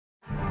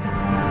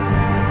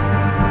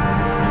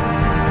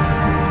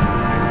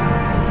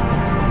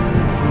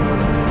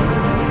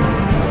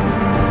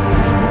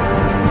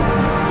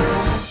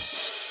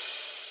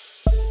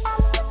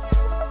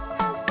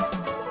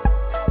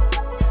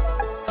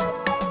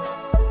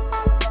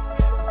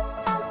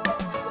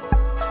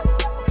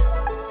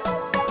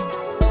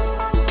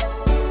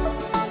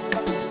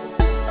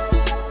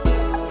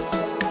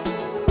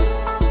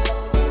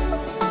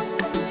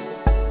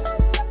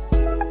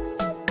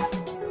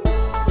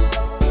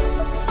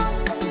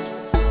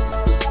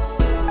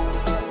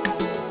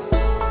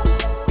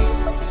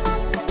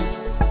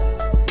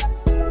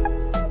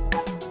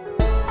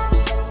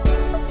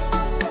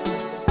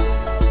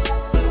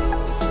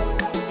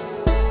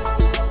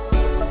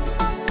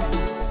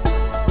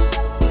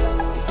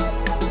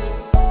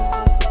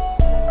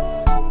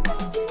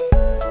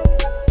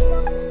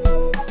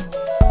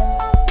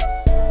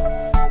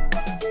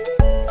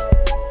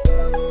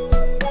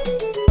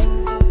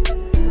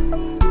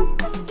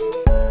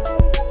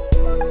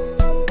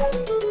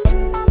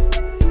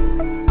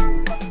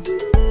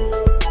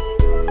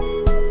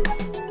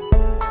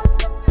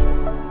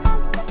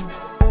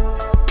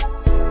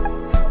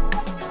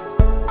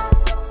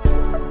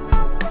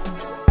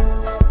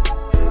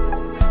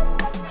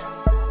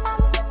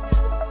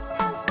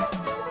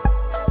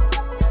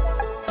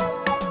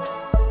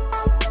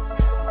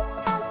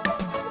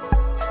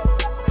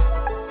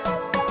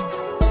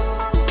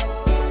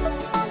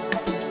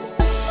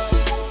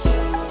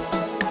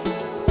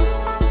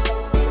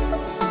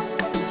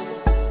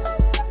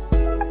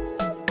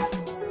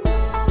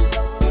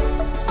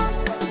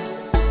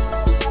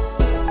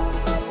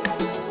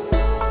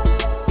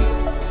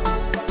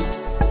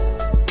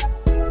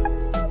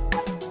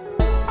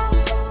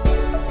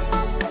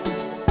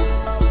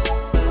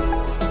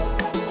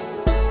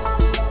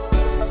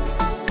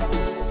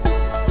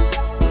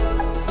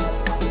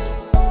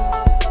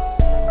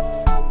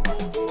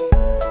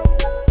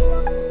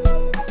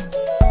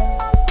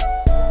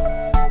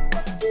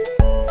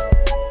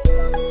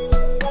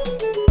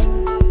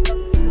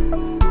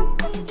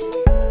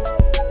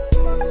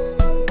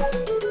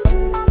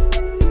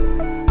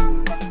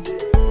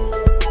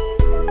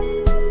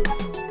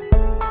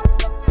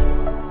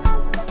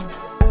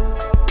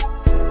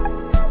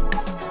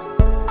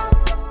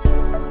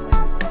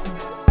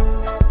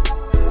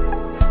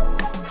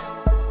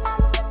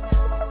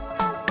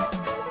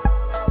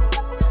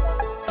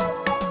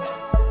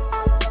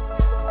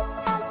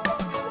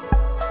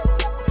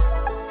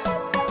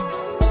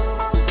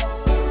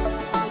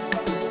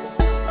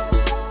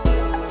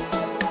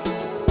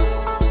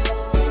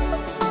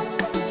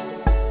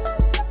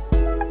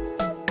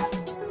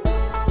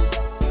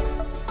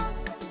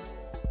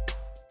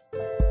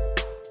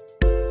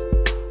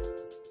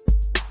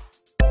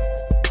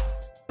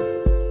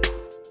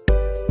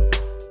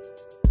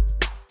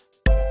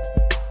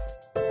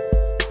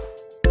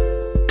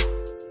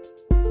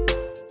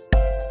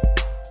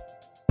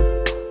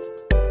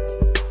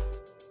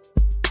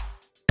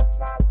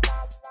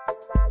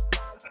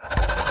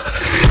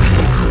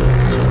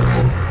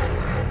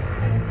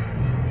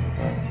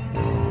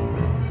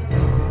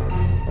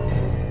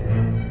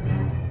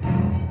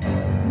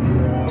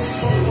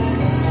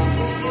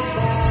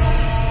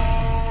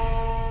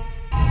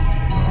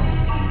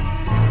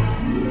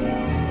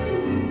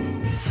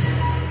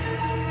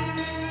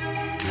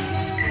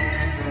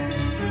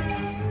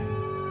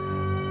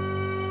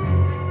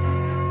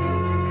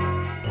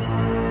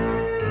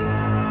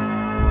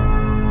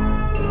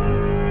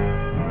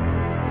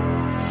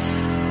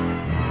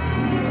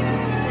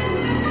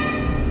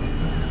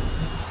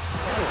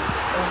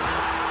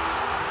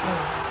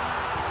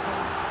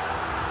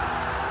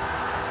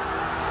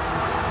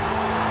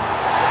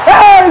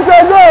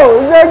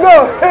they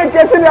go.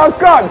 Nkechi, they have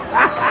scored.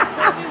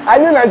 I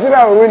knew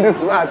Nigeria will win this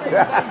match.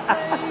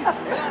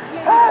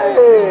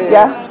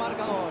 Yeah.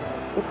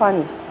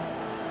 Ifani,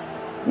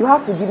 you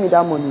have to give me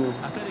that money.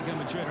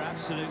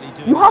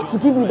 You have to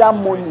give me that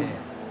money.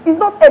 It's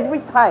not every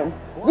time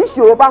this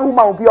Yoruba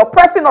woman will be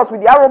oppressing us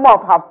with the aroma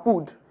of her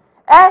food.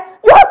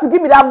 You have to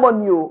give me that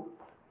money.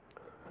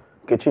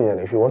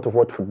 Nkechi, if you want to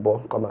watch football,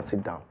 come and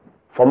sit down.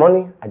 For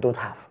money, I don't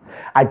have.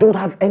 I don't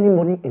have any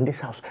money in this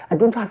house. I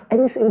don't have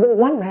any single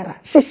 1 naira.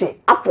 Shishi,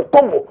 apple,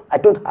 combo. I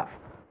don't have.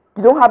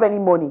 You don't have any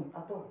money?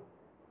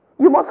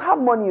 You must have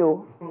money,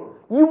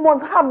 You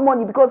must have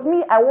money because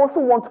me, I also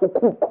want to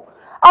cook.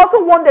 I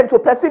also want them to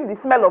perceive the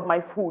smell of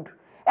my food.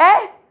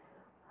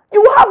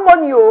 You have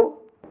money,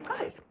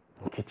 Hey,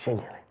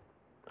 Nkechi,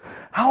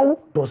 how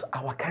does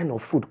our kind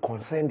of food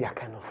concern their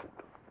kind of food?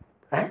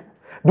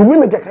 Do we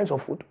make their kinds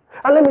of food?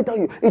 And let me tell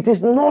you, it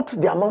is not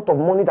the amount of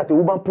money that the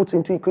woman puts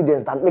into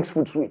ingredients that makes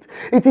food sweet.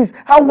 It is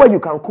how well you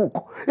can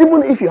cook.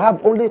 Even if you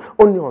have only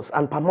onions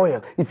and palm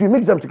oil, if you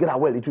mix them together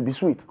well, it will be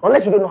sweet.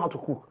 Unless you don't know how to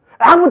cook.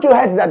 Haven't you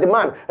heard that the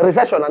man,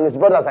 Recession, and his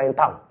brothers are in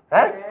town?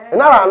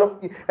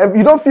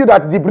 You don't feel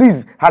that the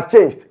breeze has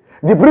changed.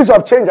 The breeze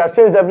of change has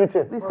changed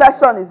everything.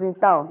 Recession is in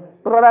town,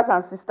 brothers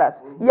and sisters.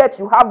 Yet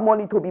you have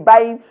money to be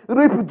buying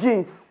ripped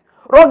jeans,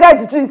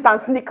 rugged jeans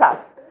and sneakers.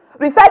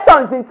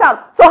 Recession is in town.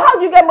 So how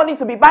do you get money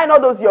to be buying all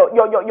those your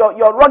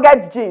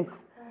rugged jeans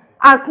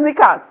and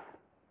sneakers?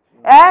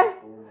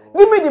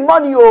 Give me the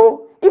money,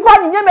 If I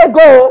need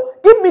go,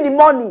 give me the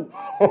money.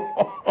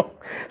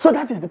 So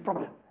that is the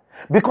problem.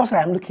 Because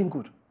I am looking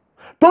good.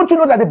 Don't you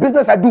know that the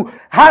business I do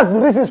has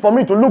reasons for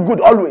me to look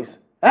good always?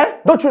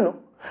 Don't you know?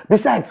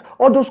 Besides,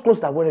 all those clothes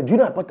that I wear, do you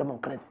know I bought them on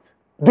credit?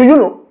 Do you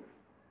know?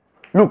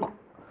 Look.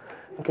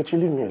 Nkechi,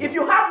 leave me alone. If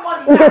you have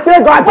money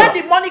Nkechi, now, when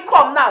the money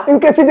come now,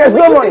 Nkechi, there's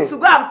no money. To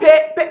go and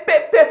pay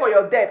for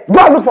your debt. Go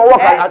and look for work.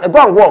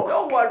 Go and work.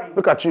 Don't worry.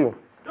 Look at you.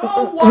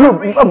 Don't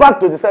worry. You, back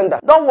to the sender.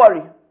 Don't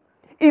worry.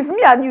 It's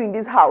me and you in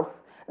this house.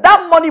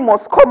 That money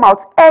must come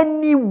out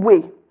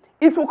anyway.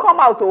 It will come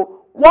out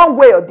one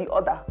way or the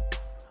other.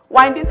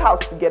 We're in this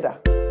house together.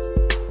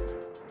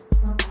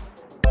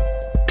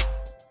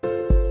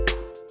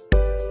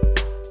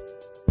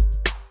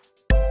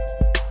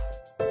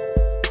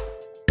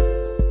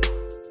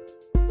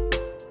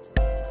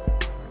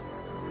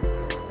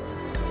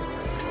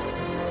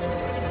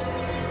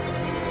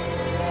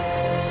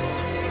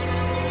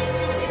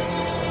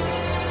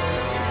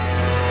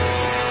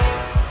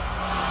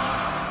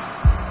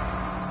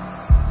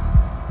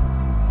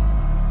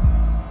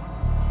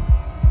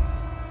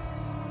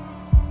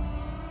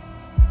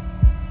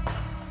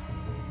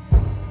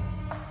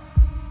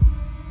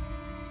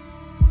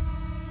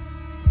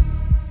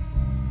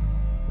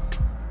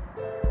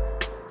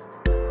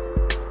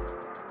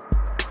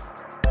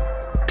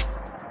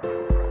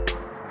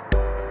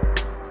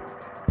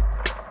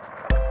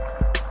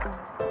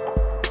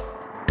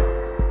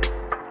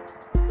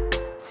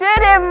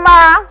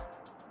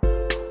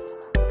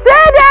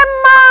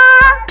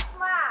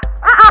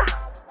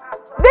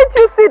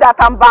 That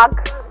I'm back.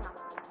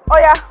 Oh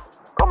yeah,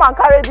 come and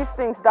carry these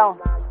things down.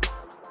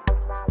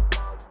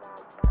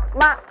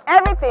 Ma,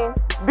 everything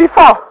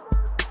before.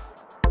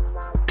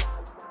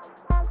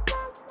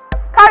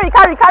 Carry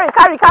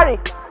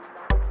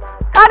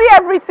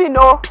everything,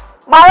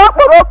 my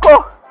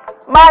okporoko,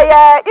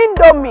 my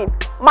indomie,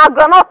 my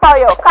groundnut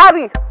oil.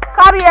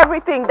 Carry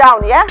everything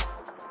down, yeah.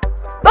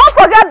 Don't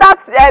forget that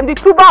the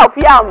tuber of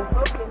yam.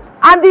 Okay.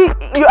 And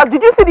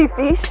did you see the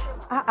fish?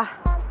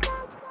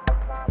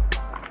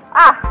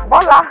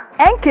 Bola.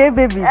 NK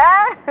baby.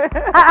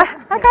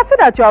 I can see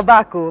that you are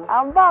back.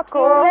 I'm back.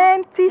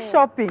 Plenty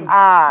shopping.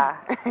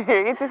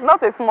 It is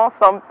not a small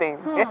something.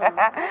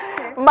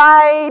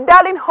 My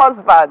darling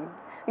husband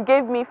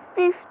gave me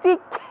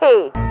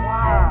 50K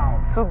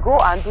to go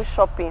and do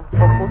shopping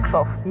for food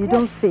stuff. You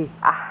don't say.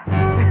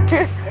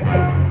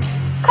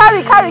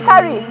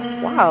 Carry.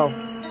 Wow,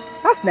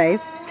 that's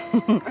nice.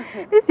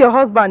 This your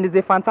husband is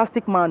a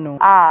fantastic man. No?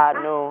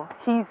 No,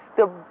 he's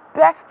the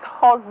best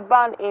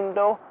husband in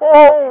the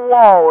whole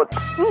world.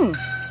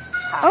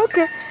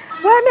 Okay.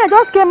 Well, I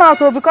just came out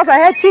because I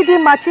heard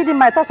Chidima.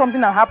 I thought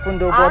something had happened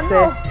though, but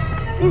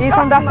it's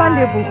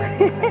understandable.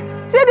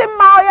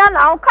 Chidima,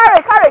 now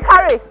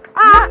carry.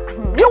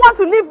 You want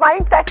to leave my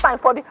intestine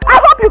for the? I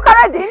hope you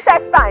carry the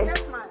intestine.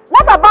 Yes,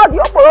 what about the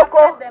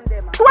oporoko?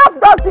 12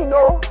 dozen,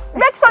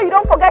 Make sure you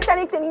don't forget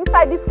anything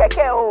inside this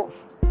keke,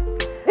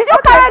 Did you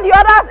carry the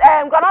others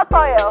groundnut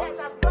oil?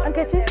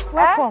 Nkechi,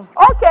 welcome.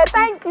 Okay,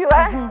 thank you.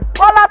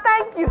 Bola,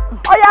 thank you.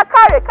 Oh yeah,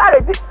 carry.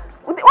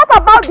 What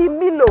about the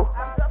Milo?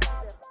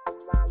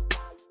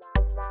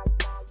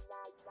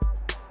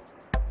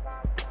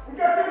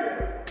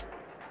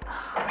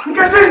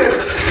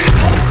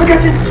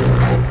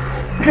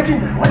 Nkechi,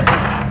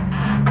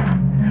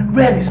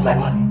 where is my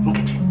money,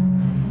 Nkechi?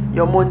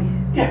 Your money?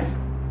 Yes.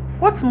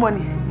 What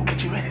money?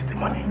 Nkechi, where is the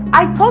money?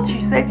 I thought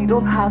you said you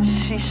don't have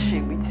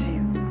shishi with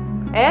you.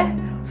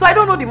 So I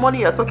don't know the money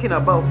you're talking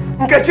about.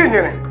 Nkechi,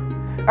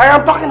 I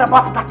am talking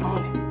about that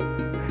money.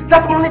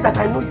 That money that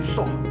I know you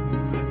saw.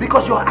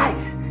 Because your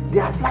eyes, they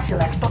are flashing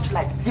like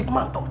torchlight, deep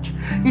man touch.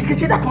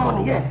 Nkechi, that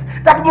money, yes.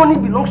 That money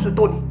belongs to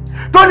Tony.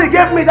 Tony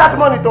gave me that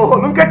money to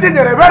hold. Nkechi,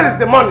 where is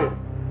the money?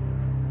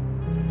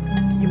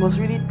 You must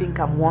really think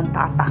I'm one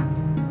tata.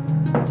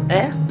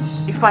 Eh?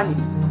 Ifani,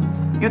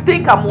 you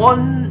think I'm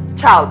one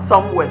child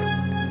somewhere?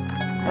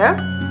 Eh?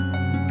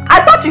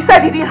 I thought you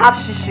said you didn't have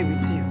shishi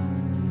with you.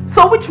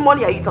 So which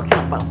money are you talking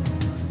about?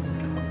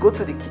 Go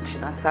to the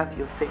kitchen and serve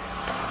yourself.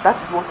 That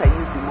is what I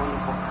use the money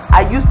for.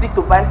 I used it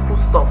to buy food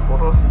stuff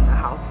for us in the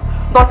house.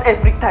 Not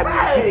every time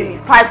you give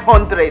me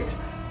 500.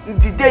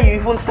 The day you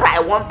even try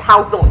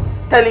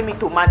 1,000 telling me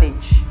to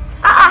manage.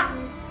 I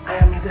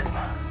am a dead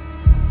man.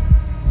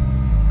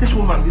 This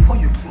woman, before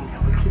you kill me, I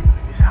will kill you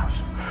in this house.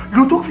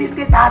 You took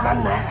 50,000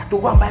 naira to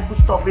go and buy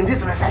food stuff in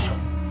this recession.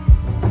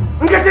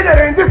 Nkechi,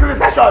 in this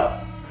recession.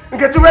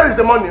 Nkechi, where is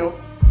the money?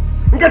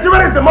 Nkechi,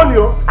 where is the money?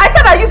 I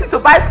said I used it to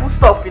buy food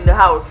stuff in the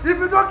house. If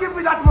you don't give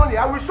me that money,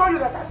 I will show you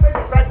that I paid the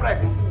right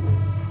price in food.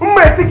 I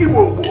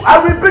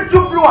will beat you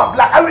blue and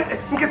black. I will.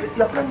 Nkechi,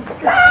 you are playing the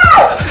game.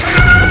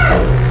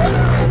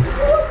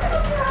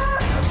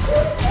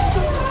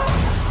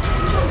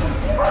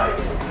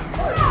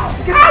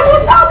 I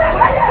will tell them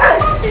like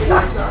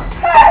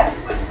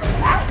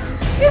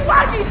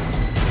Ifani,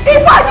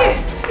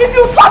 if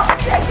you touch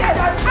me again, I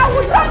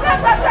will tell them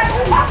that I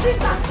will not be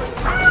that.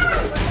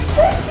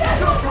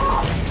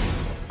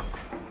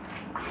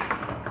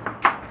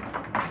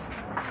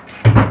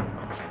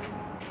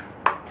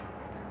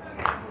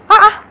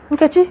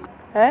 Nkechi?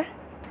 Eh?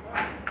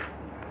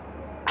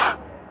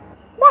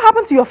 What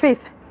happened to your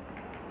face?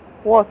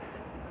 What?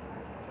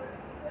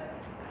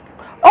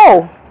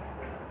 Oh,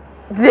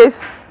 this.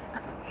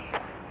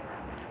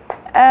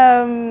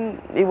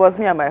 It was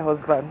me and my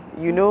husband.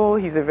 You know,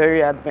 he's a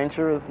very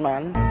adventurous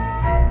man.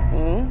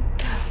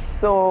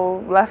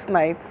 So last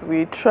night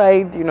we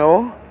tried, you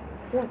know,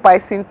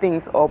 spicing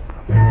things up.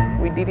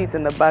 We did it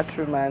in the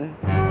bathroom and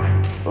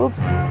oops,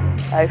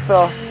 I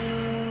fell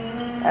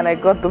and I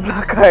got the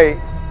black eye.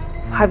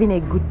 Having a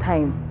good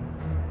time.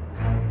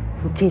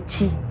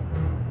 Nkechi.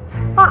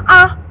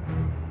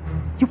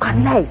 You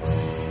can lie.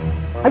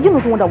 Are you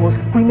not the one that was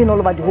screaming all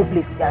over the whole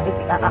place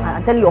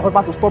and telling your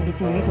husband to stop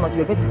beating you? If not,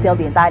 you are going to tell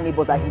the entire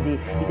neighbors that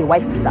he's a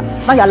wife beater.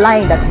 Now you're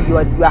lying that you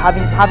are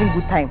having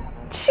good time.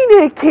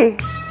 Chineke.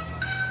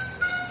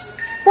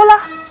 Bola.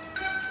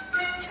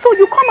 So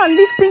you come and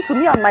listen to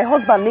me and my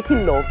husband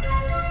making love?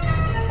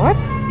 What?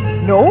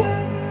 No.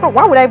 So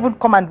why would I even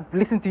come and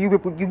listen to you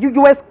people?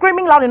 You were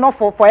screaming loud enough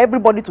for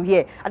everybody to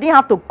hear. I didn't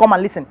have to come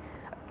and listen.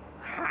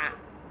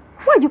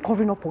 Why are you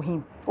covering up for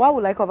him? Why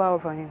would I cover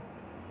up for him?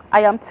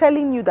 I am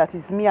telling you that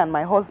it's me and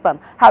my husband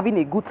having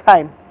a good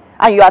time.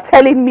 And you are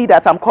telling me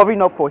that I'm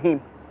covering up for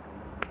him.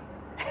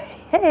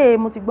 Hey, are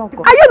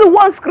you the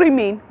one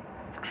screaming?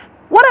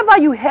 Whatever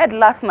you heard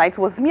last night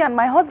was me and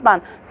my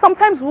husband.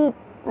 Sometimes we'll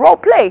role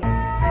play.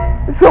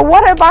 So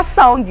whatever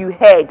sound you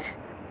heard,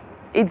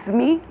 it's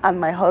me and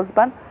my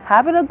husband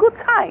having a good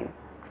time.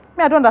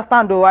 I don't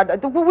understand though.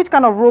 Which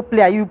kind of role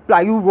play are you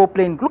role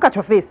playing? Look at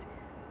your face.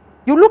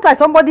 You look like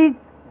somebody.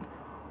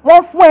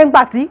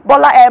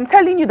 Bola, I am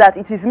telling you that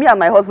it is me and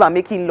my husband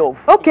making love.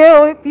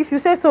 Okay, if you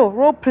say so,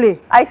 role play.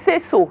 I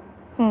say so.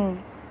 All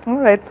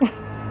right.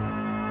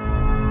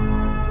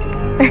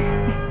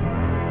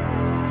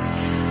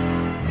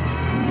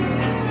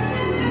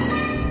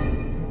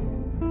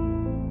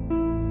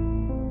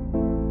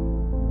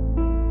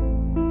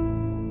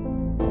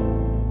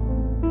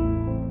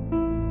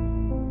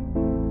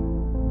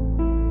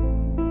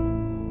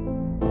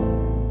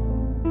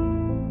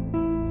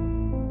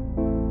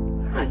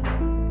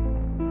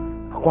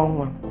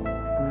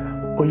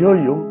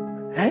 Oyoyo,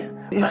 eh?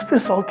 You're still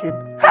sulking.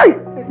 Hey!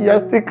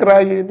 You're still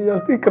crying.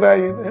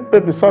 Eh?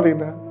 Baby, sorry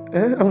now.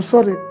 Eh? I'm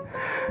sorry.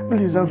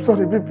 Please, I'm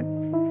sorry, baby.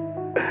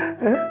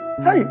 Eh?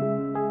 Hey!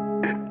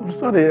 I'm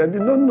sorry. I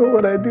did not know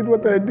what I did.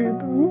 Baby.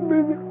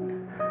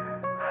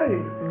 Hey!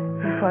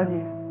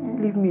 Fanny,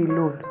 leave me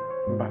alone.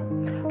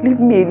 Leave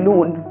me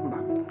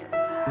alone.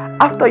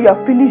 After you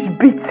have finished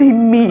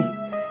beating me,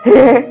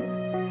 eh?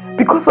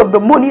 Because of the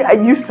money I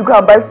used to go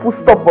and buy food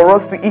stuff for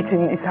us to eat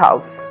in this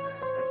house.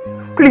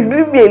 Please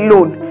leave me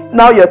alone.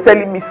 Now you're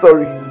telling me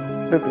sorry.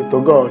 Baby, to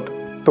God,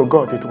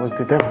 it was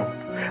the devil.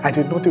 I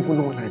did not even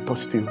know when I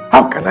touched you.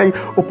 How can I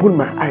open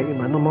my eye in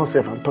my normal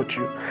self and touch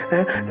you?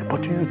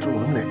 But you too,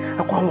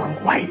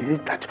 why is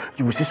it that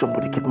you will see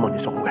somebody keep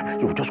money somewhere,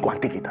 you will just go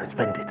and take it and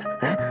spend it?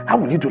 How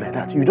will you do like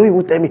that? You don't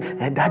even tell me,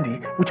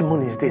 Daddy, which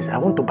money is this? I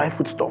want to buy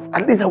food stuff.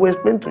 At least I will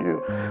explain to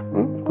you.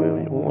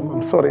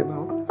 I'm sorry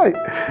now.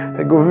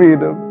 I go read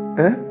them.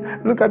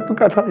 Look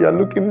at how you're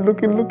looking,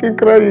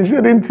 crying,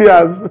 shedding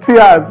tears.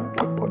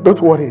 But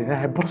don't worry,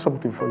 I brought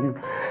something for you.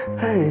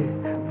 Hey,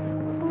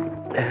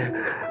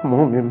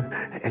 Mom,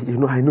 you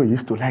know, I know you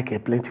used to like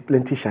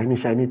plenty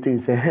shiny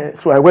things.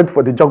 So I went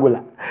for the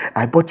jugular.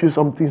 I bought you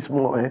something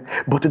small.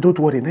 But don't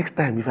worry, next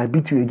time if I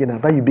beat you again, I'll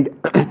buy you big.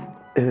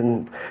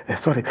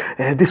 Sorry,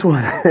 this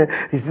one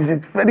is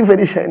very,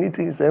 very shiny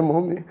things,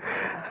 Mommy.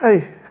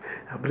 Hey,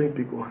 I'll bring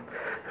big one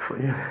for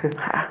you.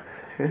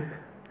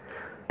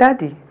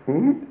 Daddy,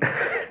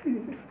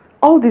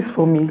 all this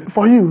for me?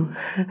 For you.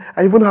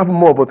 I even have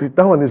more, but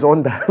that one is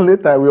under.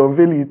 Later I will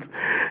unveil it.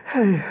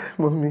 Hey,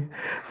 mommy.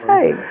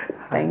 Hey,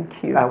 thank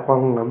you.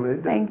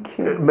 Thank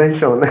you.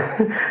 Mention.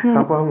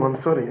 I'm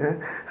sorry.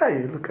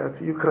 Hey, look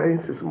at you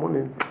crying this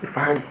morning.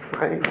 Fine.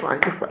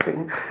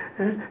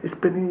 It's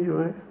paining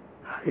you.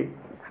 Hey,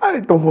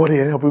 don't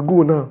worry. I will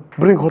go now.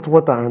 Bring hot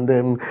water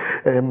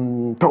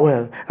and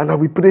towel, and I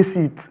will press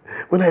it.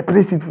 When I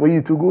press it for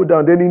you to go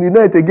down, then in the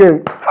night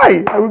again,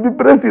 hi, I will be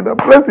pressing. I'm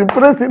pressing.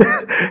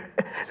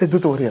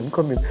 Don't worry, I'm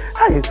coming.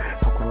 Hi.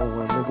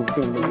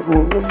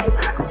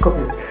 I'm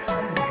coming.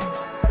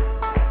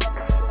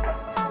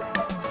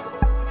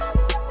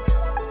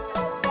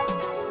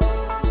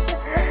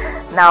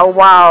 Now,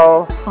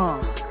 wow,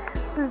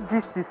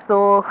 this is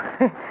so,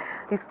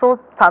 it's so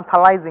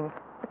tantalizing.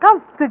 I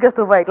can't still get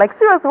over it. Like,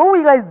 seriously, what were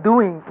you guys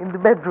doing in the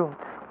bedroom?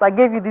 So I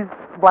gave you this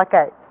black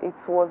eye. It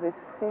was a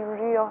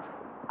serious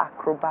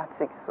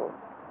acrobatics. So,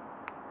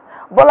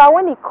 Bola,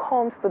 when it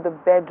comes to the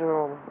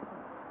bedroom,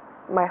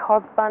 my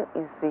husband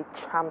is a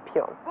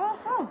champion,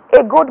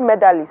 a gold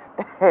medalist,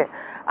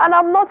 and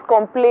I'm not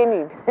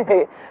complaining,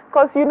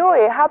 because you know,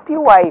 a happy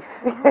wife.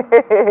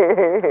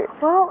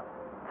 Well,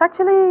 it's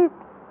actually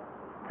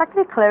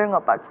clearing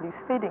up. Actually, it's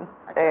fading.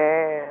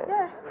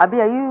 Yeah.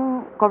 Abi, are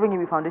you covering it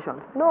with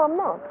foundation? No, I'm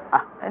not.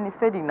 And it's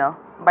fading now.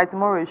 By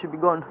tomorrow, it should be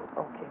gone.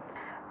 Okay.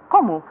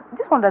 Come on,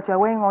 this one that you are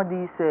wearing all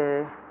these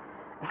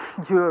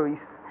jewelries.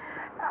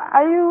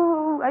 Are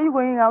you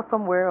going out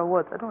somewhere or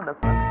what? I don't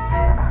understand.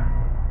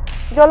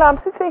 Jola, I'm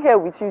sitting here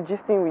with you,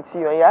 gisting with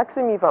you, and you're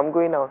asking me if I'm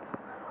going out.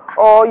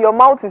 Or your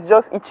mouth is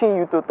just itching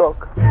you to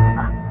talk.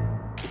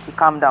 If you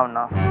calm down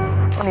now.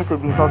 You don't need to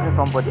be insulting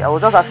somebody. I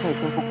was just asking a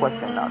simple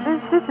question now.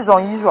 This is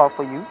unusual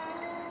for you.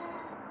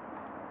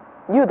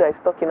 You that is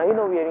talking, are you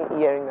not wearing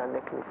earring and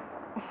necklace?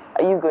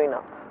 Are you going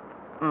out?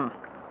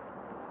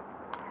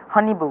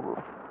 Honey boo boo,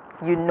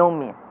 you know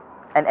me.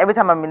 And every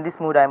time I'm in this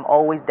mood, I'm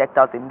always decked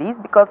out in these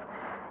because,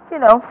 you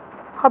know,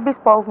 hubby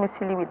spoils me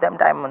silly with them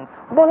diamonds.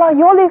 Bola,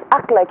 you always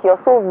act like you're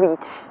so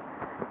rich.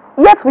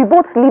 Yet we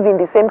both live in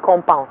the same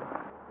compound.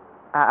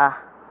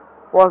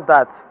 What's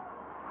that?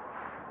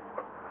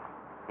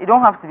 You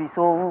don't have to be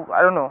so,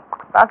 I don't know.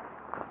 That's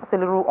a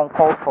little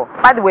uncalled for.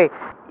 By the way,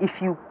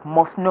 if you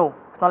must know,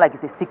 it's not like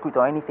it's a secret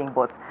or anything,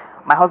 but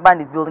my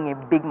husband is building a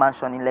big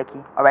mansion in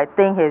Lekki. Alright,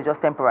 staying here is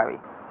just temporary.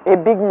 A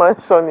big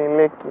mansion in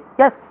Lekki?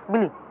 Yes,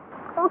 really.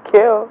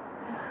 Okay.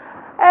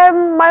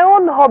 My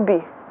own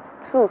hobby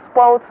too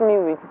spoiled me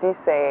with this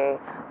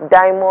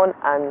diamond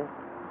and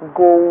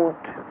gold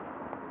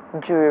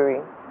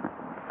jewelry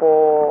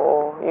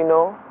for, you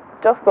know,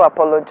 just to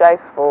apologize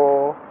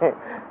for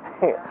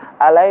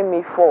allowing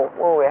me fall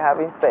when we're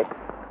having sex.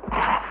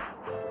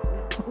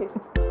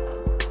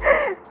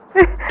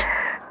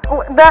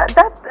 That's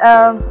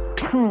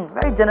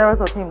very generous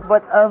of him,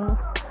 but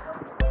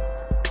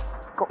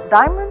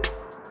diamond?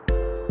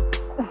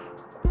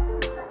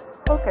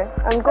 Okay.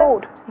 And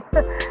gold.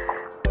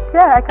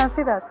 Yeah, I can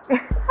see that.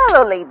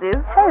 Hello, ladies.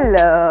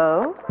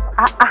 Hello.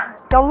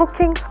 You're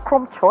looking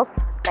scrumptious.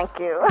 Thank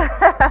you.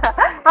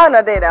 How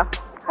are they now?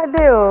 I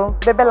do.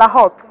 Bebela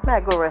hot. May I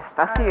go rest?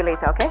 I'll see you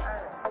later, okay?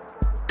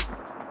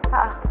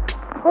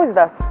 Who is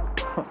that?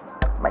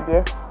 My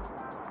dear,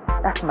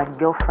 that's my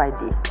girl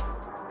Friday.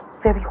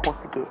 Very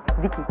hot girl.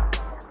 Vicky.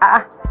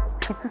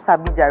 She's too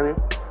sabi jare.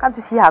 Can't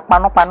you see her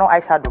pano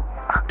eyeshadow?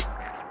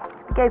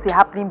 The girl is a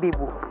happening babe.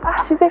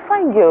 She's a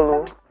fine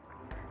girl.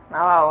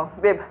 Now,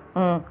 babe.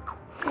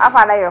 How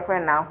far are your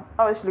friend now?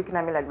 How is she looking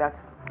at me like that?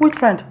 Which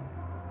friend?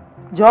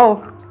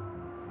 Joe.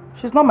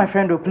 She's not my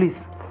friend, though, please.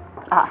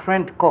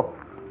 Friend, call.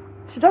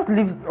 She just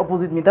lives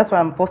opposite me. That's why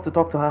I'm forced to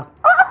talk to her.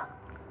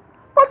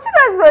 But you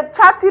guys were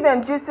chatting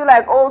and juicy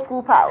like old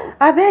school pals.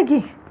 I beg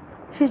you.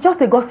 She's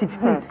just a gossip,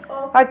 please.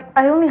 Like,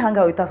 I only hang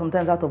out with her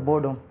sometimes out of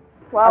boredom.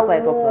 Wow. That's why I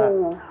talk to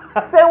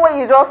her. Same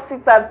way you just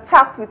sit and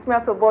chat with me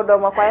out of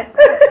boredom, okay?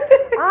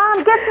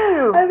 I'm getting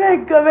you. I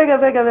beg,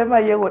 my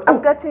year what?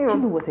 I'm getting you. You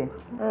know what? She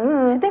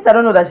thinks I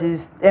don't know that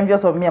she's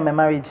envious of me and my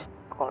marriage.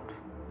 God,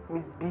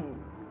 Miss B,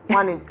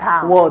 one in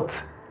town. What?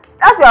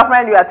 That's your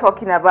friend you are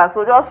talking about.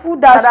 So just who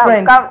that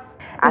friend?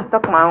 I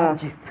talk my own.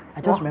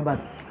 I just remembered.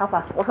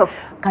 What's up?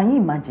 Can you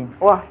imagine?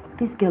 What?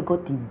 This girl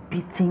got the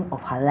beating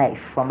of her life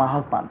from her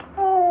husband.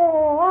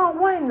 Oh,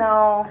 why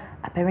now?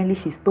 Apparently,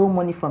 she stole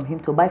money from him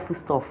to buy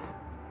foodstuff.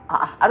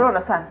 I don't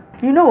understand.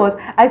 You know what?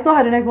 I saw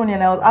her the next morning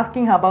and I was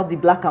asking her about the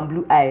black and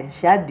blue eye.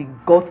 She had the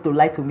guts to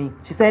lie to me.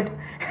 She said...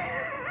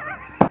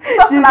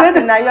 Stop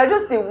laughing now, you're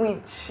just a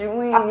witch.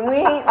 Witch.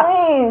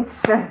 I'm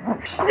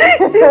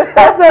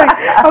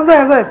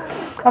sorry.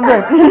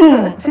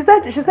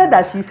 She said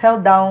that she fell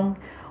down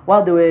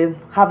while they were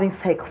having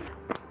sex.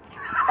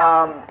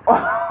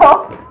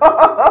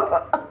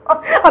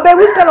 I bet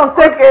which kind of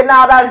sex? Okay,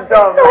 now that's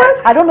dumb.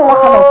 I don't know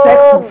what kind of sex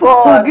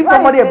to give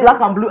somebody a black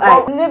and blue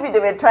eye. Maybe they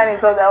were trying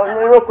it on the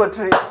Iroko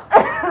tree.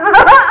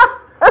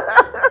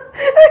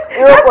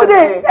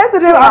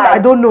 Yesterday, I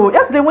don't know.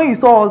 Yesterday when you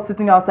saw her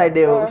sitting outside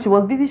there, she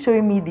was busy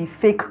showing me the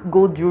fake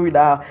gold jewelry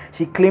that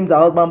she claims her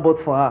husband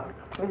bought for her.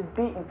 It's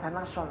big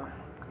international.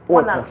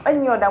 What?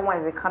 Any other one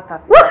is a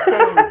counterfeit.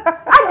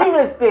 How do you know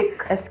it's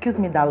fake? Excuse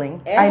me,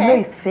 darling. I know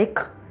it's fake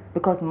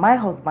because my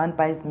husband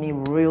buys me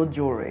real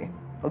jewelry.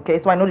 Okay,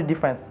 so I know the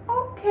difference.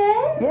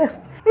 Okay. Yes.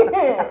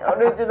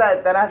 Original,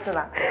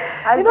 international.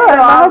 And You know, my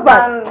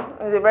husband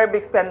is a very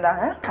big spender,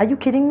 huh? Are you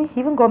kidding me? He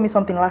even got me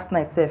something last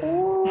night, Seth.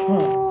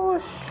 Oh,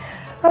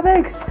 I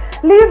beg,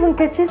 leave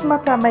Nkechi's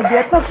matter, my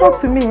dear.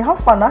 Talk to me. How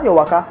far now, your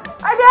waka?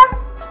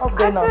 What's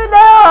going on?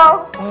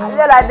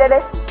 I did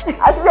it.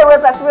 I see the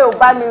website will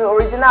buy me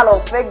original or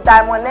fake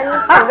diamond. Then you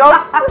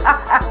just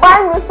buy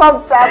me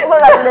something. So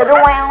like the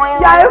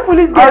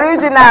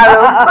original.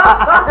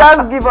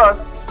 Just give us.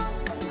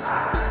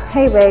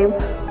 Hey, babe.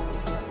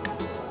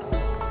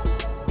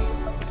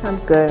 I'm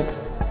good.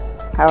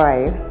 How are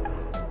you?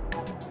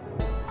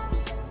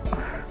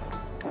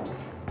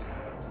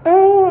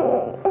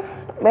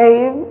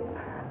 Babe,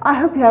 I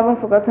hope you haven't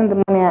forgotten the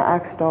money I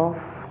asked of.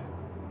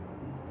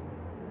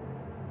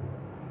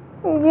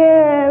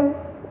 Yes,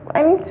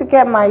 I need to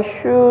get my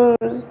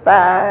shoes,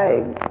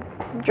 bag,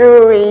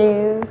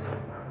 jewelries.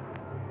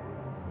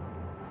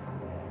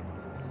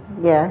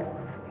 Yeah.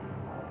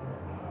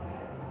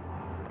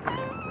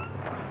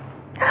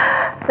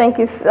 Thank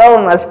you so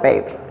much,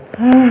 babe.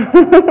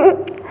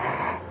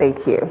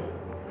 Thank you.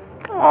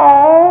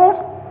 Oh,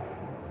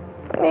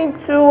 me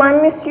too.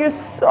 I miss you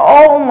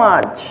so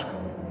much.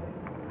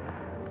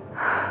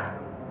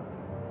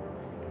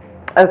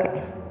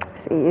 Okay,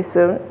 see you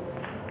soon.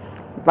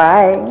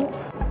 Bye.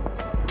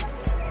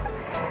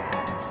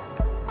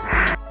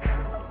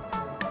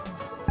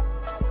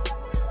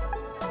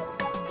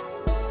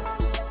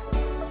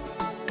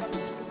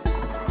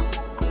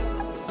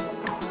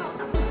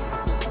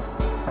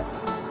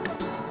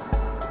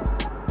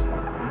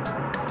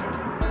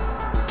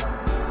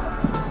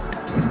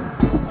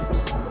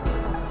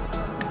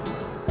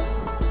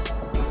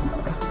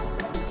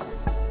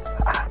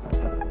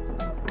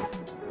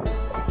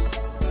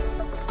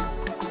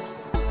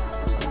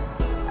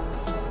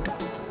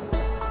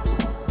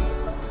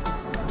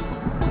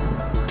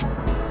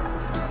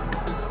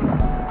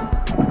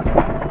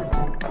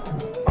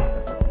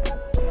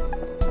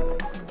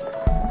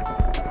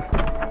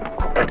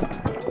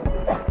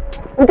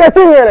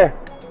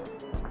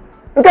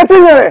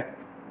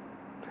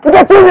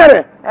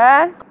 Nkechi!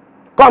 Eh?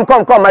 Come.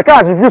 My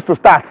car has refused to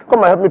start.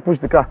 Come and help me push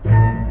the car.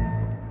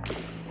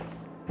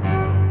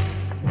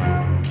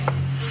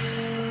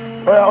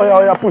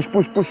 Oh yeah, push.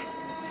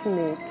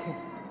 Chimere,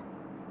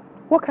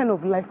 what kind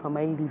of life am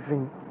I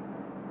living?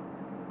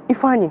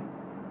 Ifeanyi,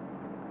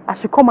 I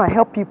should come and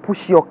help you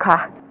push your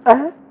car.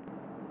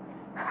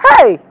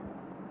 Hey!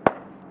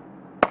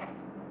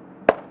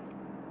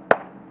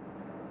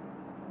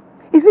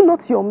 Is it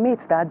not your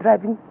mates that are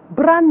driving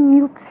brand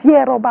new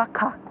tear rubber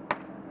car?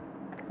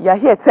 You're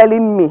here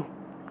telling me,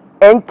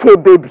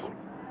 NK baby,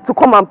 to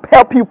come and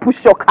help you push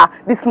your car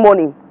this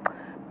morning.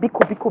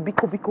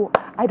 Biko.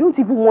 I don't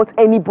even want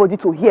anybody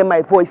to hear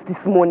my voice this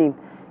morning.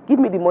 Give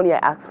me the money I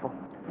asked for.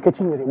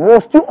 Nkechi,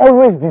 must you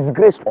always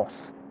disgrace us?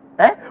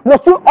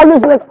 Must you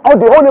always let all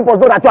the whole neighbors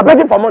know that you are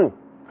begging for money?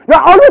 You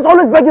are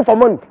always begging for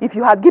money. If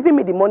you had given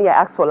me the money I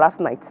asked for last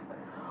night,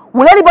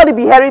 will anybody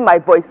be hearing my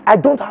voice? I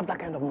don't have that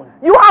kind of money.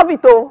 You have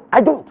it, oh. I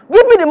don't.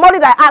 Give me the money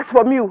that I asked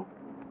from you.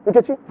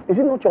 Nkechi, is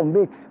it not your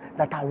mates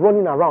that are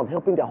running around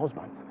helping their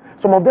husbands?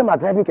 Some of them are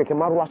driving Keke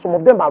Marua, some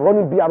of them are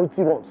running BRT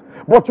runs.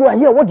 But you are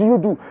here, what do?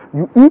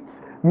 You eat,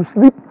 you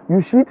sleep,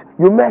 you shit,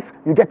 you mess,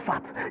 you get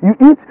fat. You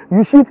eat,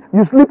 you shit,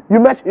 you sleep, you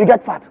mess, you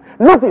get fat.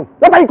 Nothing.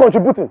 What are you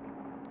contributing?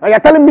 And you're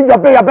telling me you're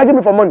begging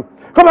me for money.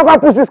 Come on, go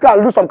and push this car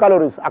and lose some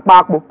calories.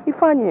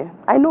 Ifeanyi,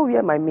 I know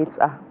where my mates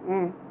are.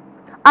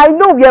 I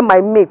know where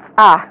my mates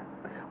are.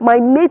 My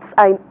mates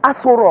are in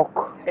Esoro.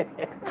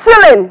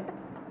 Chilling.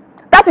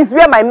 That is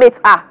where my mates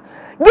are.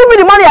 Give me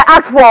the money I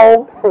asked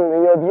for.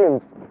 In your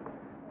dreams.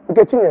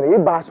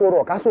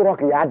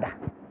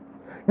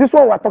 This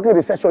one we're talking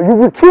recession. You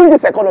will kill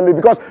this economy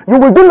because you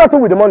will do nothing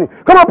with the money.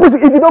 Come on, push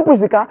it. If you don't push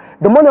the car,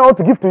 the money I want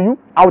to give to you,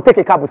 I will take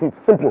a cab with it.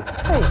 Simple.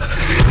 Hey.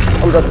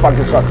 I'm just park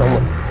this car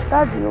somewhere.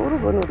 Daddy,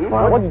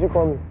 what did you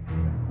call me?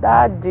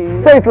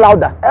 Daddy. Say it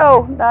louder.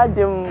 Oh,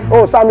 Daddy.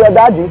 Oh, Sam, your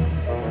daddy.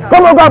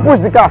 Come on, go and push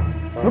the car.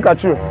 Look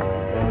at you.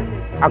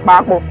 Come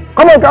on, go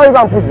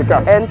and push the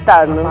car.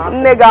 Enter.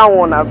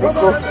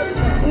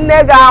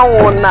 Nega,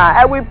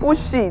 I will push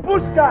it.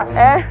 Push car.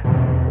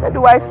 Where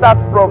do I start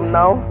from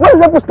now? Where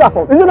is the push car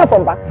from? Is it not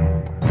from back?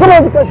 Come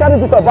on, you can carry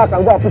this back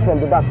and go and push from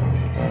the back.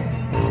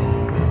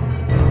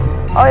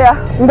 Oh yeah.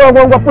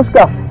 Go push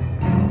car.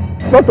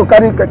 Not to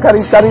carry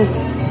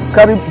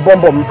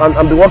bomb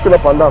and be walking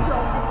up and down.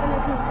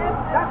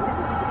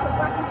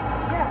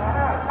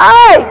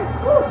 Aye!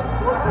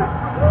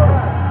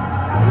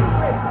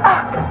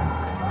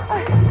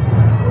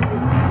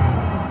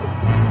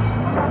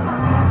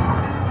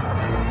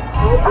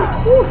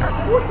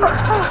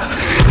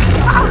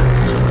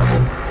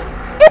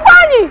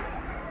 Ifeanyi!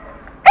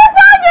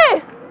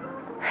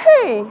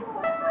 Hey!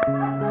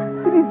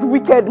 See this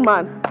wicked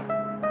man.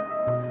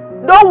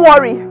 Don't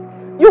worry.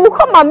 You will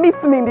come and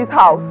meet me in this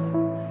house.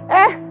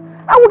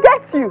 I will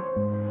get you.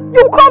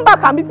 You will come back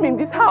and meet me in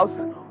this house.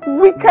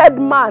 Wicked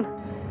man.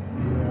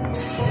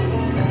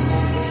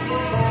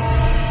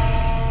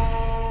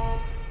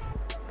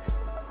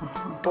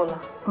 Bola,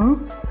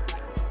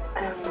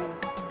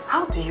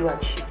 how do you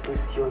achieve this,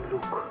 your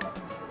look?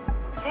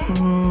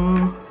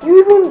 You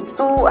even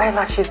do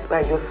eyelashes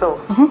by yourself.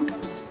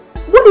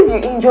 What if you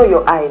injure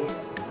your eye?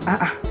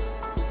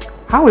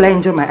 How will I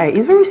enjoy my eye?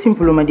 It's very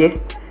simple, my dear.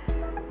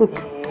 Look,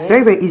 it's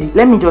very, very easy.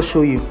 Let me just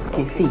show you.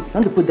 Okay, see, you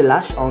want to put the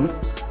lash on,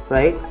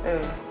 right?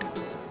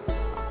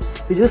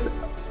 You just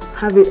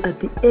have it at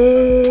the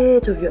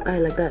edge of your eye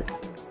like that.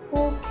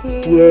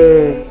 Okay.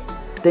 Yeah.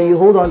 Then you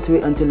hold on to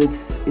it until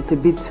it's a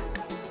bit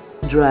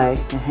dry.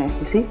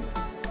 You see?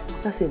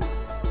 That's it.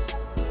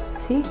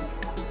 See?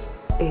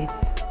 It's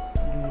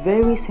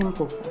very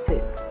simple. That's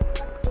it.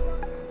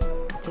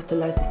 Just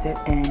allow it to set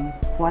and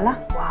voila.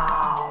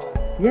 Wow.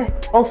 Yeah.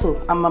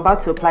 Also, I'm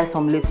about to apply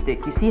some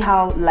lipstick. You see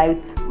how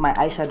light my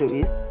eyeshadow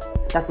is?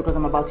 That's because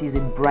I'm about to use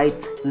a bright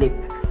lip.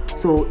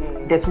 So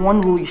there's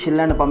one rule you should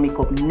learn about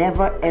makeup.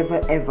 Never,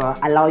 ever, ever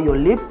allow your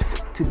lips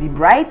to be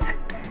bright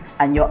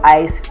and your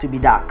eyes to be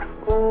dark.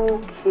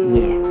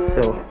 Okay.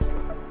 Yeah. So.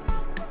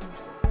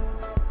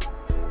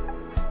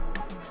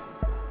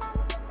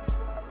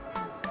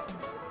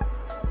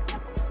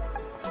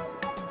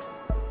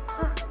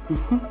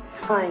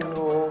 It's fine,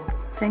 oh.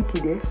 Thank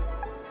you, dear.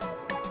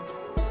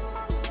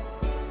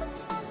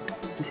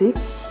 You see?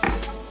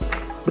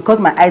 Because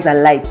my eyes are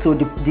light, so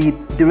the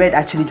red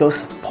actually just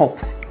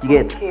pops. You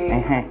get?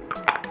 Okay.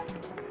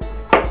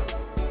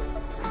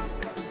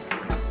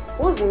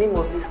 What's the name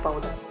of this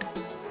powder?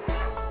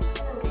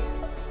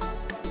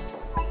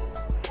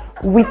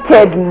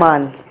 Wicked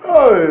man.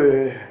 Oh,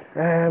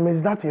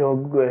 is that your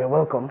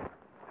welcome?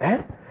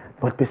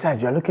 But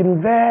besides, you're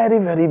looking very,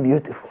 very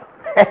beautiful.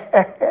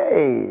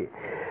 Hey,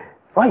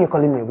 why are you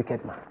calling me a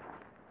wicked man?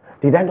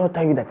 Did I not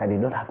tell you that I did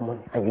not have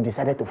money and you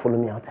decided to follow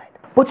me outside?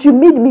 But you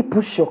made me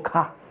push your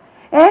car.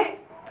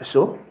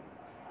 So,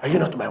 are you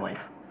not my wife?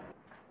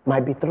 My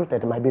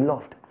betrothed, my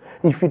beloved.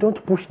 If you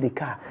don't push the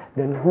car,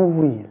 then who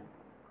will?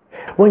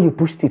 When you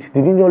pushed it,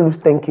 didn't you lose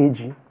 10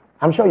 kg?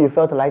 I'm sure you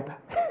felt lighter.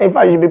 In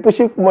fact, you'll be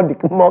pushing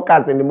more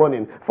cars in the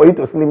morning for you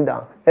to slim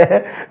down.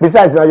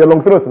 Besides, now you're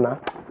long throat now.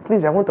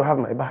 Please, I want to have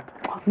my bath.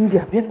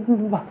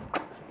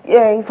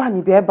 Yeah,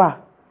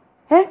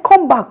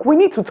 come back. We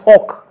need to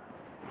talk.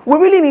 We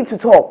really need to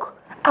talk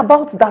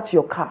about that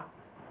your car.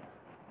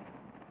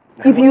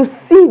 If you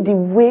see the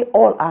way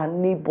all our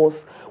neighbors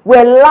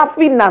were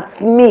laughing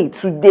at me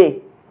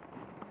today.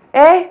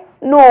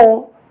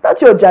 No,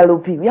 that's your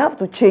jalopy. We have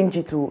to change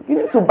it too. You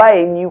need to buy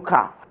a new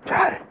car.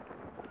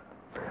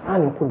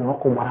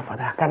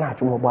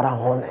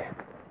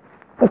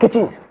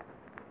 Nkechi,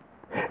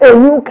 a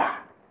new car.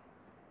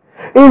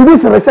 In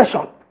this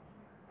recession,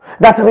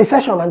 that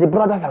recession and the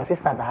brothers and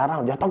sisters are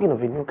around, you're talking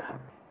of a new car.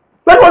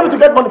 Where do you want me to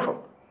get money from?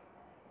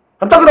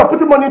 I'm talking of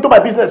putting money into my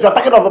business. You're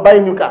talking of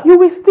buying a new car. You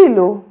will steal,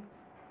 oh.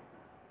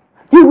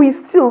 You will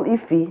steal,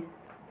 Ify.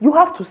 You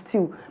have to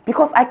steal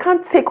because I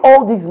can't take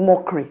all this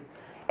mockery.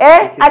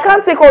 I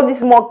can't take all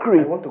this mockery.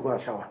 I want to go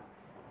and shower.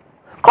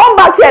 Come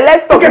back here,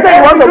 let's talk. Okay,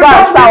 you want to go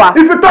and shower.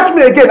 If you touch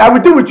me again, I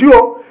will deal with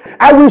you.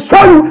 I will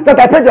show you that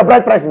I paid your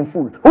bride price in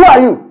full. Who are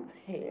you?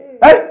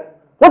 Hey,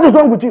 what is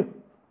wrong with you?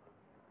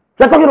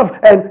 You're talking of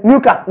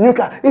new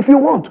car. If you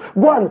want,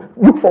 go and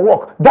look for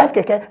work, drive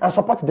Okeke and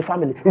support the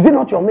family. Is it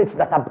not your mates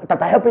that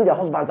are helping their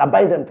husbands and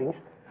buying them things?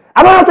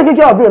 Am I not taking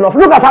care of you enough?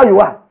 Look at how you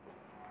are.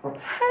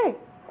 Hey,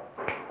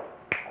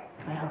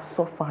 I have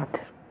suffered.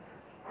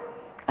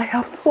 I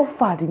have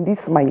suffered in this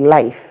my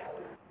life.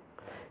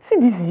 See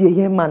this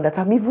yeye man that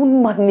I'm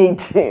even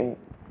managing.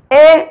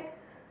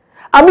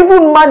 I'm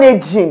even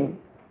managing.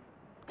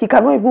 He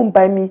cannot even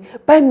buy me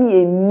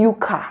a new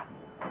car.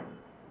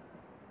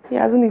 He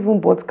hasn't even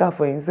bought car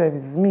for himself.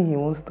 It's me he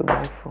wants to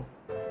buy for.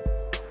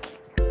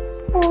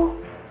 Oh.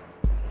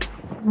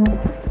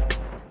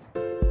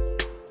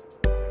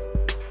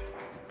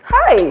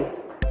 Hi.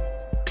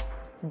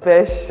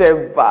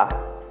 Besheba.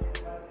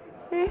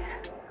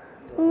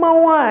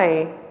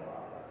 Mawai.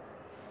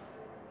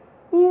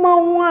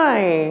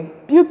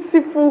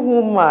 Beautiful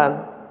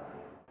woman.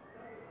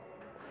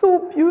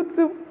 So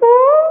beautiful.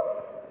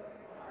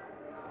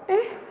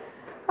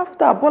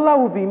 After Bola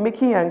will be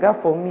making yanga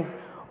for me.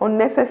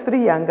 Unnecessary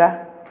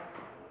yanga.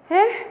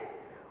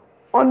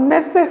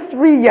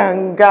 Unnecessary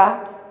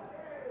yanga.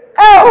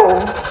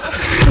 Oh!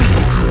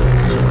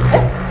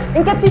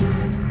 Nkechi,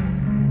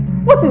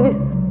 what is this?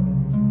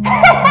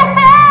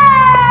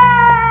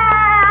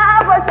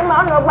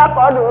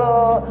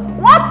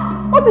 What?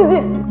 What is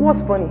this?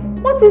 What's funny?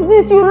 What is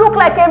this? You look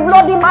like a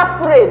bloody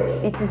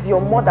masquerade. It is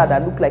your mother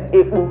that looks like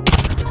a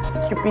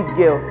stupid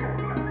girl.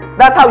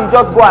 That's how you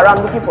just go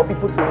around looking for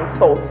people to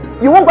insult.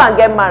 You won't go and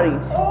get married.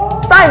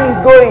 Time is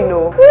going,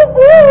 no.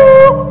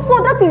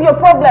 So that is your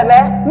problem,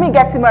 Me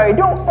getting married.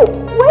 Don't.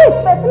 Wait,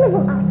 let me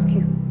even ask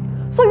you.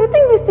 So you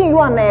think this thing you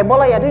and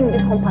Bola are doing in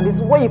this company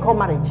is what you call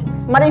marriage?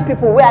 Marrying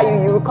people, where are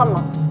you? You will come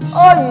now.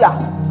 Oh yeah.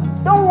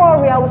 Don't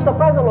worry, I will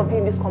surprise all of you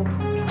in this company.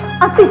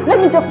 And see, let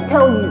me just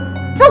tell you,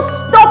 Just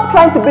stop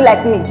trying to be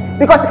like me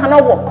because it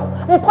cannot work.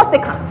 Of course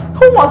it can't.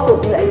 Who wants to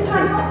be like you?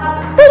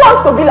 Who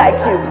wants to be like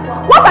you?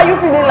 What are you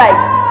feeling like?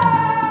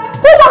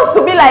 Who wants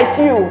to be like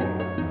you?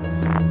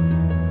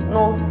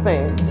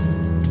 Nonsense.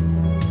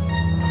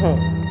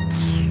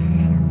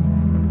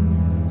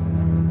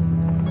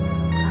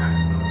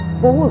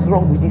 But what's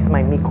wrong with this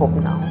my makeup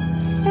now?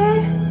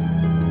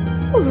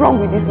 What's wrong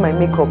with this my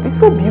makeup? It's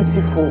so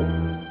beautiful.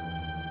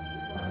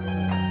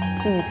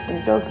 Please,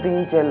 she's just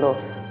being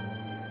jealous.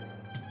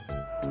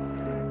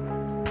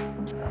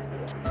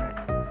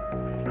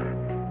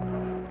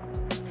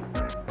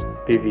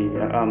 Baby,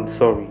 I'm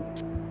sorry.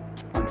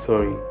 I'm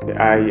sorry.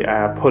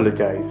 I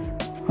apologize.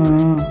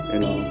 You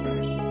know.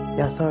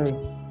 You're sorry.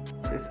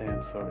 Yes, I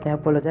am sorry. You're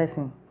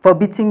apologizing for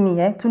beating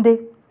me,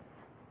 Tunde?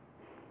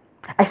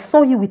 I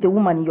saw you with a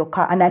woman in your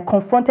car and I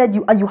confronted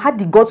you and you had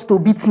the guts to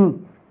beat me.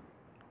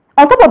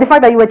 On top of the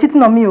fact that you were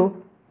cheating on me, oh.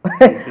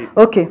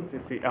 Okay.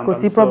 I'm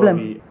problem.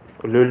 Sorry.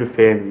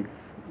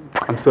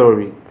 I'm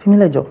sorry.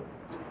 Fimilejo.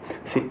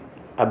 See,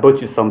 I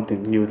bought you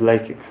something. You would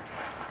like it.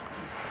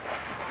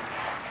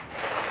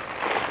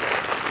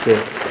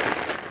 Yeah.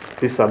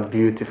 These are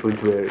beautiful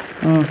jewelry.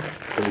 You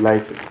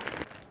like it.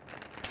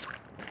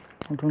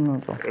 I don't know,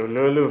 though.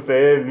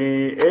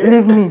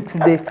 Leave me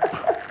today.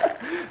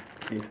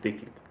 Please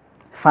take it.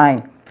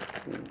 Fine.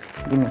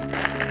 Give me.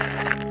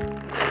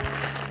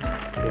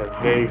 Yeah,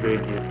 very, very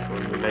beautiful.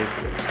 You like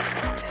it.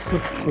 So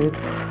good.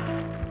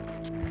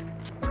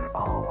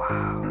 Oh,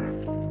 wow.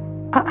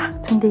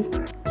 Tunde.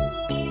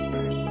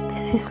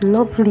 This is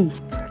lovely.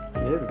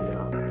 Yes,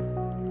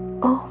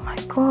 yeah. Oh, my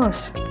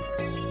gosh.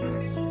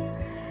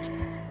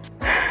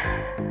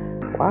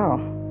 Wow.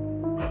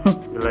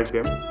 You like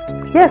them?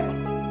 Yes.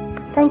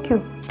 Thank you.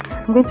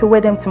 I'm going to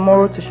wear them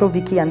tomorrow to show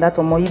Vicky and that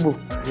Omoibo.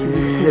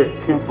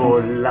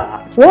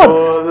 Bola. What?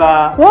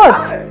 Bola.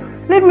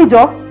 What? Leave me,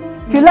 Joe.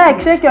 If you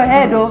like, shake your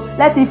head, oh.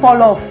 Let it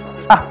fall off.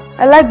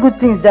 I like good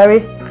things,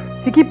 Jerry.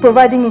 If you keep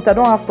providing it, I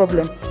don't have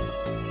problem.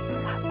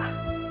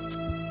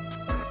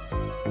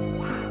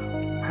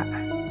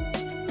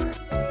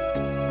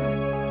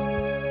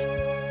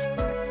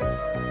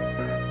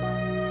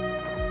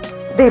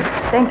 Babe,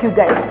 thank you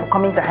guys for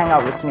coming to hang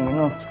out with me, you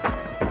know.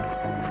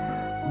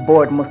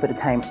 Bored most of the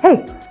time.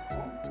 Hey!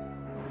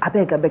 I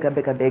beg.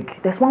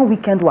 There's one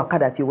weekend waka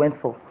that you went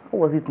for.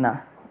 What was it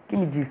now? Give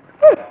me gist.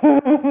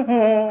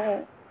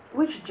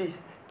 Which gist?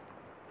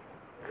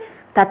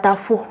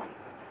 Tatafo.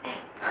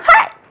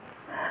 Hi!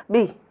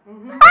 B.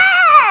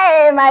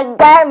 Hey, my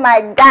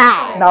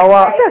guy. Now,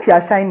 yes, you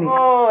are shining.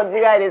 Oh, the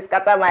guy is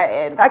scatter my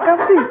head. I can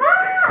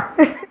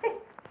see.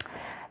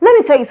 Let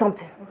me tell you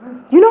something.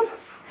 You know,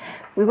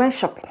 we went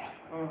shopping.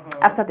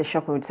 After the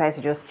shopping, we decided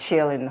to just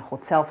chill in a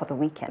hotel for the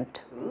weekend.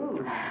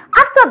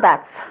 After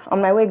that,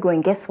 on my way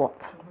going, guess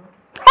what?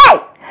 Hey!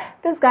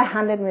 This guy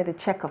handed me the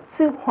check of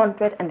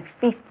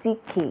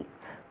 250K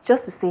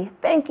just to say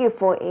thank you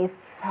for a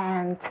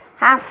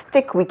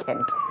fantastic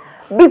weekend.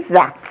 Beat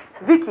that.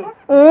 Vicky,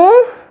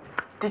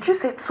 did you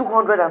say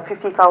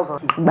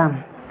 250,000?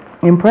 Bam.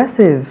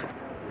 Impressive.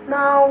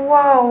 Now,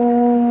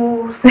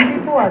 wow.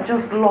 People are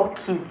just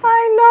lucky.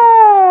 I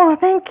know.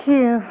 Thank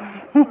you.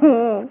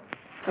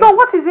 So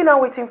what is he now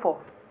waiting for?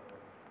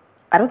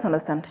 I don't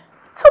understand.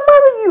 To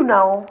marry you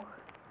now.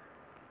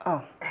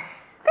 Oh.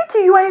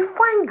 Vicky, you are a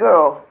fine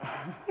girl.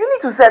 You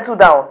need to settle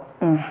down.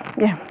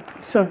 Yeah,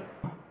 soon.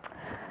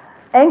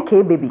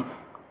 NK, baby.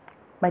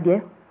 My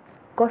dear,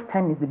 God's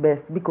time is the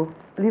best. Because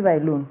leave her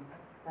alone.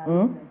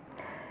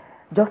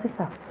 Justice,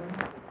 sir.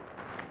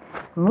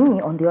 Me,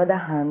 on the other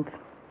hand,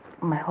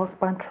 my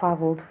husband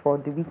traveled for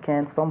the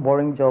weekend, some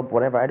boring job,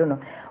 whatever, I don't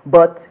know.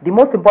 But the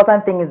most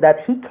important thing is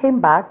that he came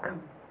back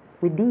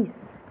with this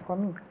for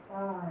me.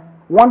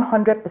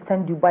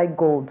 100% Dubai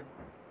gold.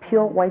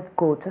 Pure white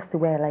gold, just the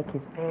way I like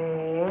it.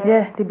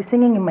 Yeah, they'll be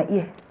singing in my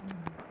ear.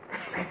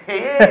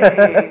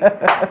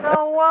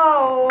 Oh,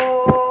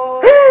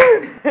 wow.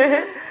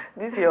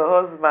 This is your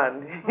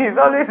husband. He's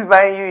always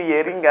buying you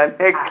earring and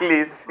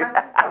necklace.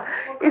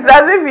 It's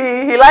as if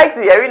he likes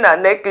earring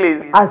and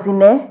necklace. As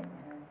in,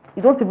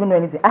 you don't even know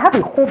anything. I have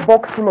a whole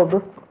box full of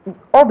those,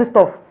 all this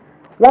stuff.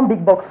 One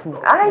big box full.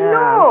 I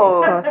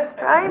know.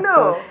 I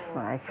know.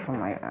 Like, oh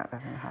my God, I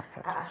don't have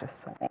to just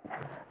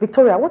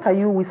Victoria, what are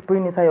you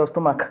whispering inside your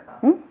stomach?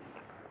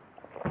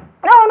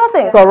 No,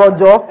 nothing. So,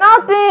 Roger?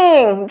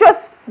 Nothing.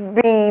 Just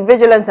be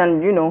vigilant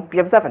and, you know, be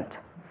observant.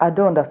 I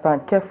don't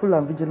understand. Careful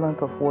and vigilant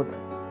of what?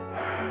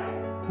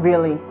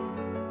 Really?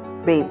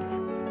 Babes.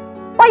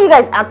 Why are you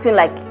guys acting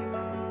like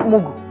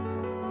Mugu?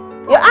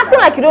 You're acting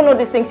like you don't know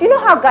these things. You know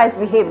how guys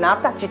behave now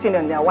after cheating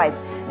on their wives.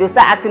 They'll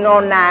start acting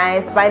all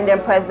nice, buying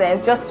them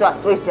presents just to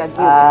assuage their guilt.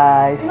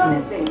 I see. You know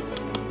these things?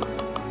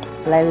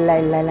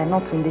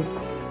 Not Tunde.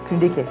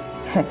 Tunde.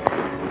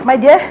 My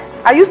dear,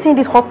 are you seeing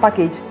this hot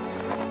package?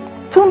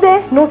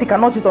 Tunde knows he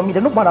cannot cheat on me. They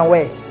look bad and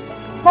wear.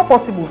 Not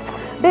possible.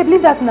 Babe,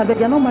 leave that in a bed.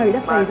 You're not married.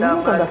 That's why you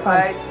don't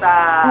understand.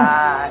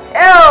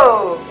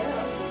 Oh!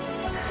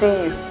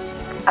 See you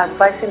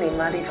advising a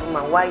married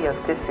woman while you're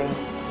still single.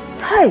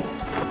 Hi.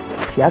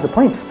 She has a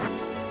point.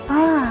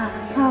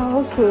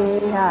 Okay,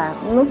 yeah,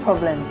 no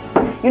problem.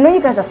 You know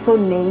you guys are so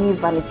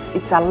naive and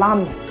it's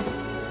alarming.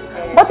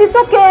 But it's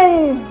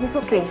okay,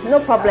 no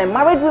problem.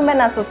 Married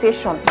Women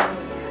Association.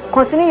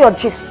 Continue your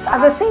gist.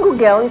 As a single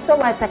girl, it's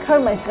alright, I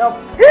carry myself.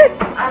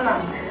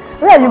 Anna.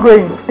 Where are you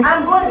going?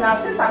 I'm going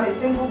now since I'm a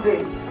single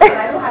girl.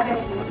 I don't have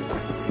anything.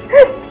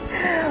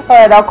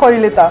 Alright, I'll call you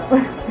later.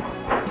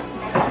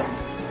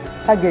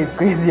 That girl is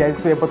crazy, I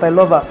swear, but I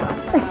love her.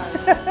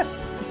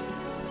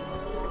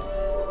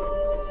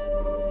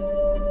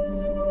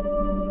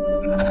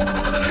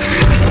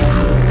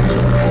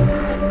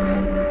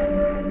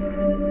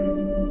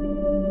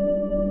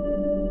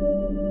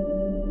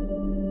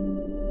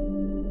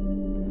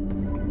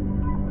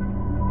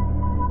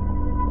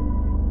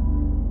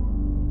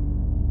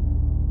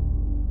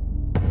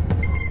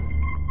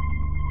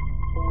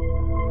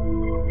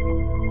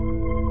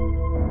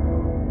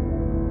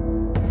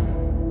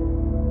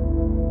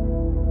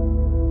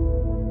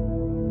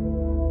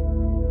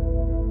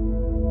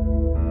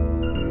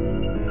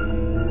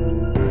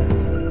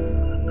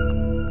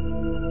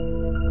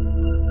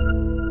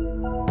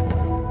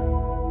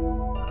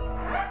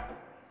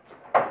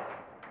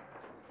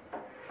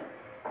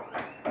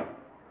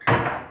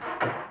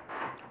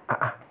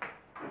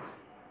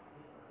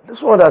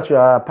 So that you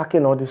are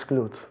packing all these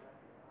clothes.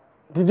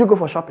 Did you go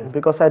for shopping?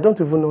 Because I don't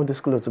even know these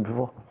clothes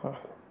before.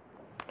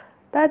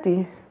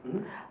 Daddy,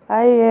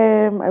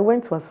 I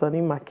went to a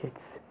Aswani market.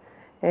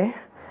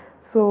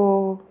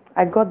 So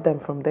I got them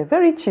from there.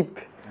 Very cheap.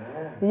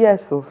 Yes,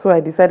 so I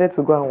decided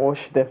to go and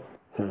wash them.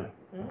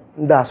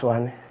 That's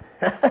one.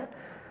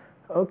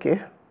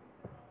 Okay.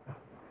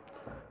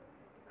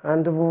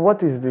 And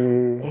what is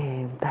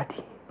the...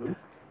 Daddy,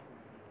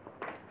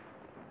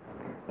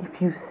 if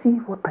you see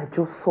what I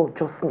just saw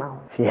just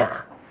now.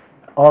 Yeah.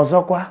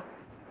 Ozokwa.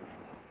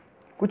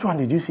 Which one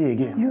did you see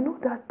again? You know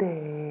that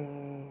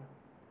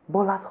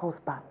Bola's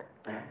husband?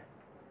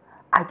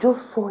 I just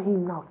saw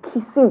him now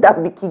kissing that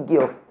Vicky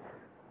girl.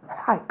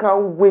 I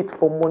can't wait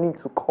for money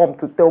to come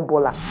to tell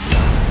Bola.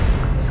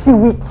 She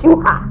will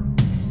kill her.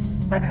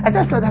 I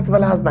just saw that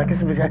Bola husband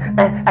kissing Vicky.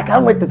 I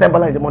can't wait to tell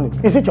Bola in the morning.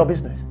 Is it your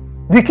business?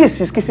 The kiss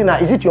she's kissing her,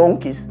 is it your own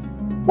kiss?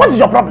 What is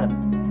your problem?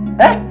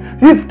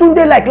 If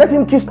Tunde let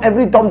him kiss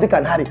every Tom, Dick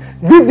and Harry,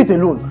 leave it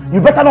alone.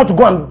 You better not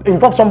go and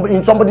involve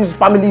in somebody's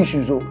family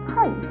issues. Oh.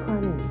 Hi,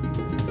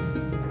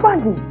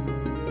 Fanny,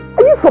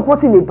 are you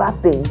supporting a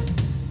bad thing?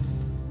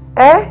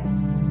 Are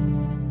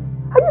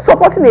you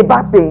supporting a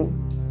bad thing?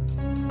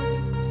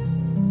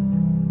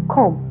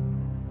 Come.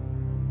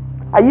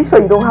 Are you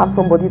sure you don't have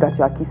somebody that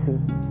you are kissing?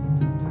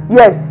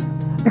 Yes,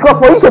 because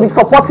for you to be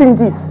supporting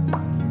this,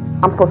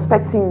 I'm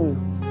suspecting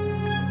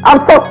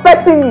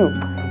you.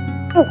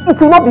 It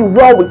will not be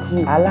well with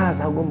you. Alas,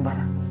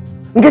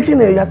 Nkechi,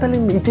 you are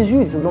telling me it is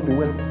you, it will not be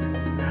well.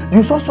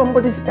 You saw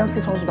somebody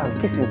else's husband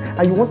kissing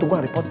and you want to go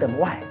and report them.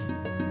 Why?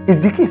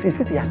 Is the kiss, is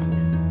it your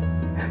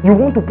kiss? You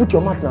want to put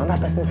your mouth in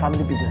another person's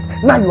family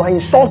business. Now you are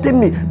insulting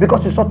me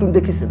because you saw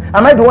Tunde kissing.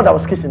 Am I the one that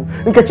was kissing?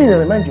 Nkechi,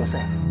 remind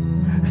yourself.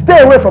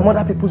 Stay away from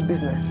other people's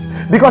business.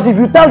 Because if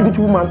you tell this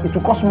woman, it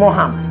will cause more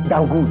harm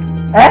than good.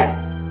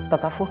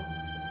 Tatafo,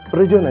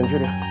 Radio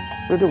Nigeria,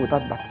 radio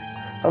without battery.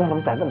 What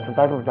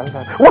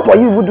were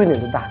you even doing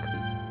in the dark?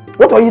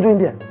 What were you doing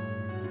there?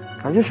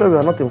 Are you sure you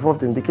are not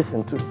involved in the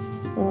kissing too?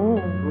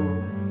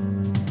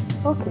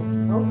 Okay.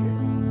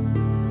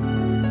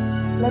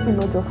 Let me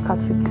not just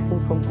catch you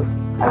kissing somebody.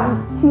 I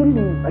will kill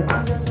you.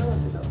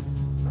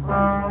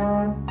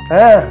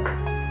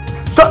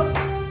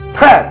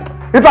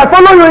 If I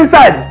follow you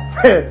inside.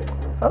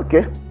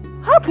 Okay.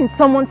 How can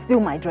someone steal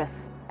my dress?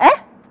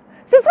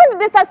 Since when did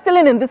they start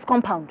stealing in this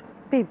compound?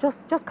 Babe,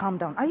 just calm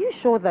down. Are you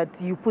sure that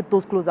you put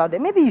those clothes out there?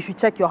 Maybe you should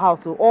check your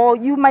house, or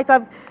you might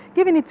have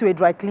given it to a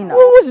dry cleaner.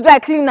 Which dry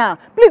cleaner?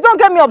 Please don't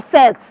get me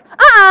upset.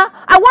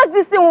 I washed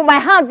this thing with my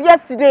hands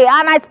yesterday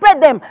and I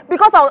spread them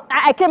because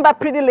I came back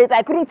pretty late.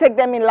 I couldn't take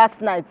them in last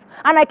night.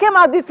 And I came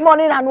out this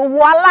morning and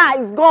voila,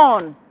 it's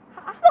gone.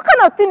 What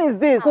kind of thing is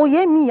this? Oh,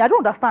 yeah, me. I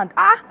don't understand.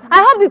 I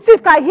hope the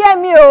chief can hear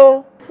me,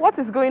 oh. What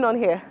is going on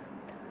here?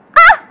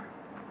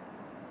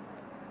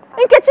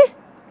 Nkechi.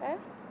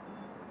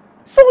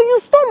 So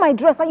you stole my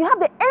dress and you have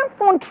the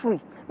infantry,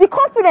 the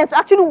confidence to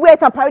actually wear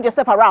it and parade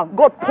yourself around.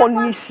 God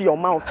punish your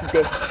mouth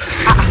there.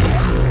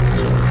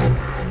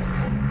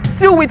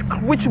 Still with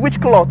which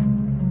cloth?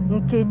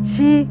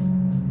 Nkechi.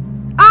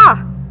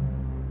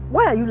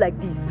 Why are you like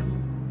this?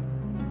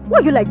 Why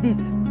are you like this?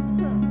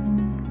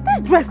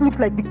 This dress looks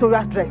like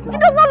Victoria's dress now. It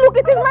does not look,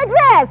 it is my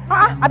dress.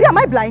 Abi, am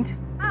I blind?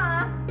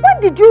 When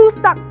did you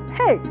start?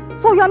 Hey,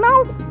 so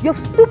you've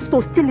stooped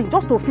to stealing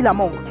just to feel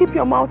among. Keep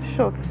your mouth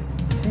shut.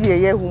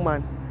 Yeah,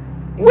 woman.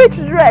 Which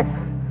dress?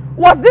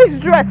 Was this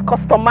dress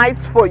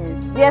customized for you?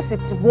 Yes, it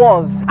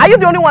was. Are you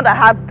the only one that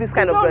has this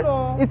kind of dress?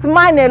 It's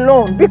mine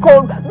alone.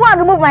 Because go and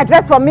remove my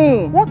dress from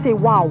me. What a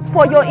wow.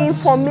 For your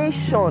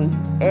information,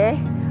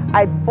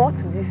 I bought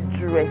this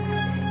dress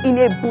in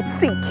a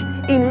boutique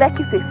in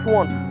Lekki Phase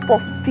 1 for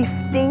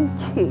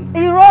 15K.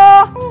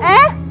 Iro?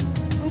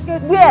 Okay.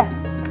 Where?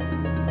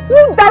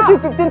 Who dashed you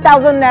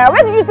 15,000 naira?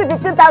 Where did you see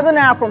 15,000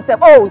 naira from, sef?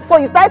 Oh, so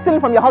you started stealing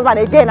from your husband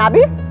again,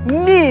 Abi?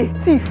 Me,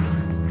 thief.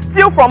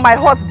 Steal from my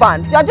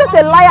husband. You're just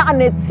a liar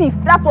and a thief.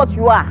 That's what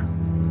you are.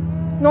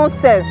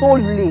 Nonsense,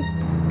 only.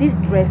 This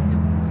dress.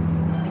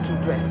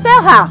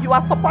 Tell her. You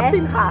are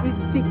supporting her. It's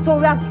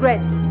Victoria's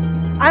dress.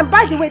 And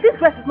by the way, this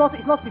dress is not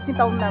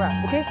 15,000 naira,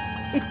 okay?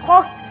 It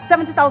costs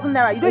 70,000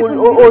 naira. You don't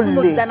even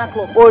know designer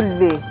clothes.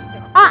 Only.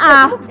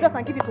 Remove the dress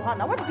and give it to her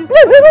now. What did you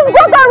Please, even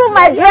go down with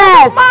my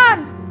dress.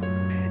 Man!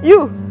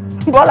 You,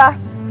 Bola,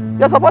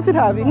 you're supporting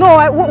her, Abi? No,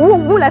 who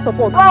will I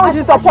support? Why would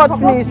you support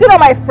me? She's not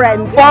my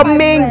friend.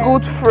 Forming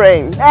good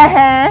friends.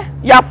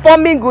 You are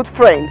forming good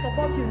friends.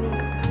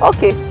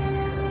 Okay.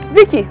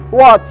 Vicky,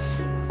 what?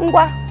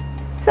 Ngwa,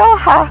 tell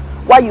her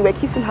why you were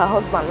kissing her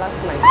husband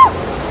last night.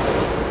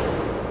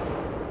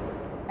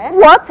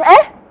 What?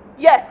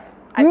 Yes.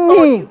 I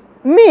saw you.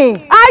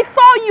 Me? I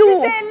saw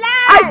you.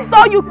 I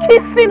saw you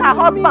kissing her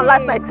husband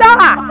last night. Tell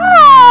her.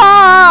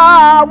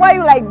 Why are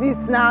you like this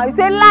now? It's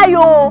a lie,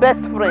 oh. Best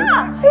friend.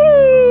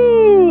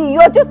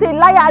 You're just a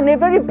liar and a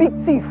very big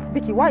thief.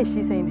 Vicky, why is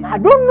she saying this? I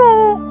don't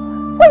know.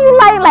 Why are you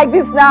lying like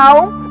this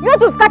now? You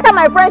want to scatter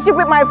my friendship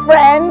with my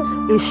friend?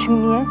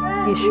 Eshu.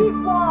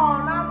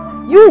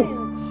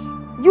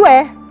 You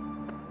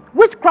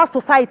witchcraft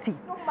society.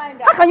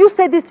 How can you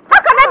say this?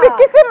 How can I be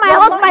kissing my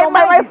husband,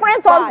 my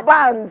friend's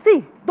husband?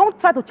 See, don't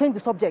try to change the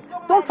subject.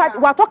 Don't try.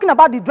 We are talking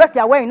about the dress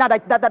you are wearing now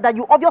that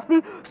you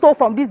obviously stole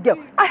from this girl.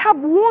 I have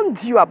warned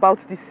you about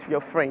this,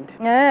 your friend.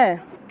 Yeah.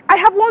 I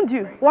have warned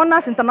you.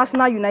 Warners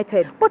International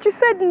United. But you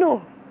said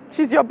no.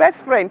 She's your best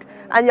friend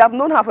and you have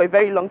known her for a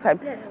very long time.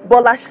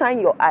 Bola, shine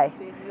your eye.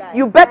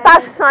 You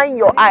better shine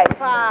your eye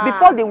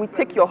before they will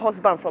take your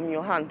husband from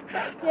your hand.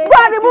 Go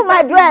and remove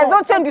my dress.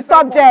 Don't change the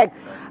subject.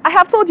 I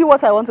have told you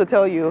what I want to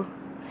tell you.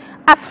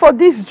 As for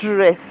this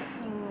dress,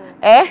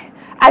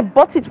 I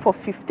bought it for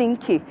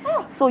 15K.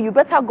 So you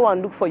better go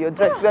and look for your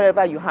dress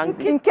wherever you hang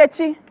it.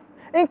 Nkechi,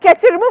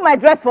 remove my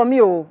dress for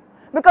me, oh.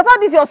 Because all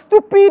this your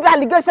stupid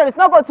allegation is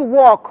not going to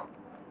work.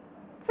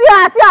 See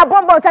her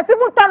bomb. She has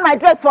even turned my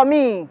dress for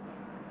me.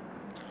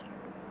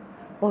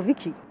 But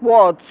Vicky,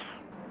 what?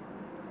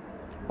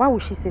 Why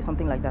would she say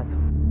something like that?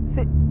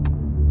 See,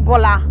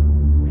 Bola,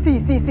 see,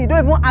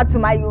 don't even add to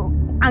my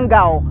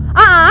anger.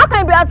 How can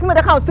you be asking me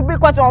that kind of stupid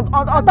question on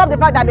top of the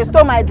fact that they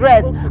stole my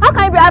dress? How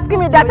can you be asking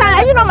me that?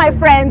 Are you not my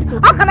friend?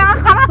 How can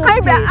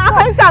you say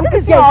I'm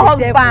kissing your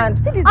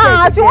husband?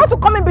 She wants to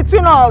come in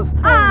between us.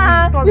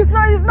 It's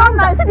not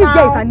nice now. This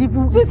girl is an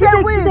evil. She's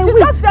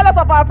just jealous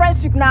of our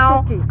friendship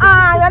now.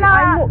 I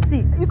know.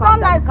 See, it's not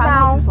nice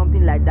now. Do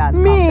something like that.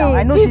 Me,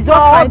 I know she's just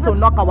trying to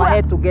knock our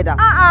head together.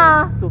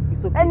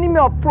 It's okay. Enemy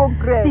of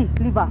progress. See,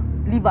 leave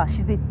her.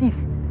 She's a thief.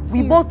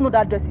 We both know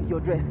that dress is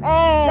your dress.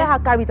 Let her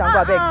carry it and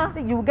go back.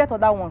 You will get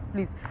other ones,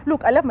 please.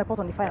 Look, I left my pot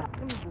on the fire.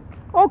 Let me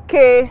go.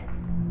 Okay.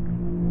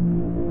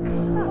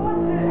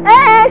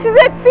 She's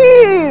a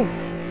thief.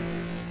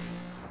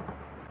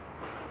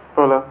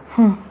 Bola,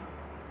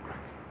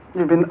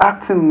 you've been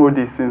acting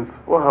moody since.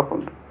 What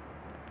happened?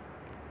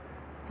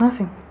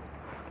 Nothing.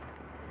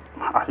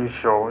 Are you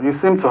sure? You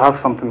seem to have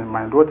something in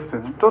mind. What is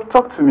it? Just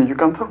talk to me. You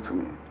can talk to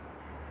me.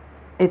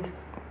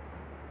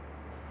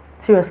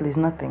 Seriously, it's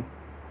nothing.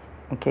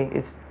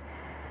 Okay,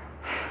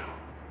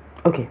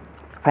 okay,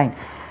 fine.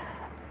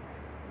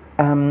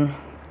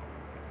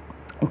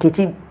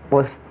 Nkechi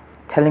was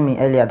telling me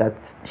earlier that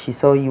she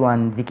saw you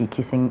and Vicky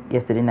kissing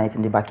yesterday night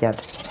in the backyard.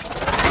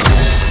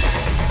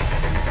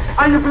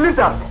 And you believe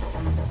that?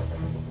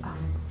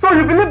 So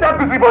you believe that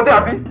busybody,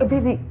 Abby?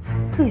 Baby,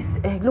 please,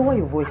 lower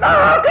your voice.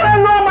 How can I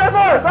lower my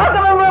voice? How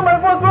can I lower my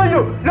voice for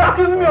you? You're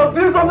accusing me of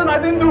doing something I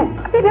didn't do.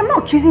 Baby, I'm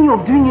not accusing you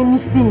of doing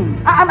anything.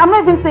 I'm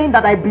not even saying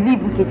that I believe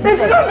Nkechi. If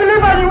you don't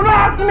believe her, you will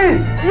not ask me.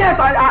 Yes,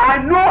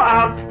 I know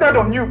I have said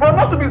on you, but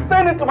not to be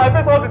saying it to my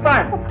face all the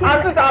time. Okay.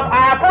 At least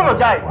I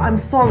apologize. I'm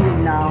sorry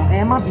now.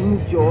 Emma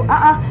Binujo.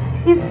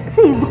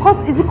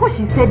 It's because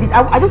she said it.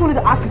 I just wanted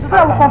to ask you so that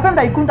I will confirm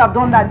that you couldn't have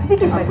done that.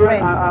 Vicky is my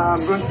friend. I'm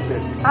going to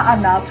bed.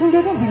 Now,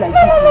 Tunde, don't be like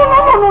this.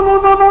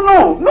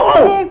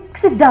 No.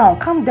 Sit down,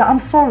 calm down.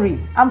 I'm sorry.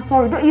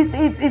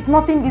 It's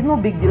nothing. It's no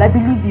big deal. I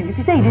believe you. If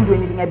you say you didn't do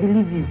anything, I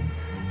believe you.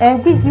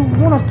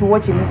 You want us to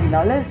watch a movie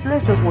now? Let's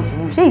just watch a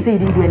movie. Say you say you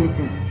didn't do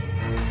anything.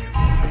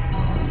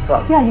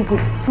 Fuck. Yeah, you go.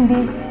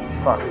 Tunde.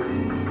 Fuck.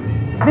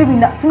 Baby,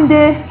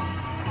 Tunde.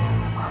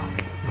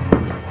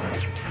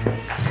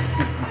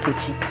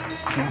 Nkechi.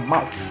 Your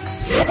mouth.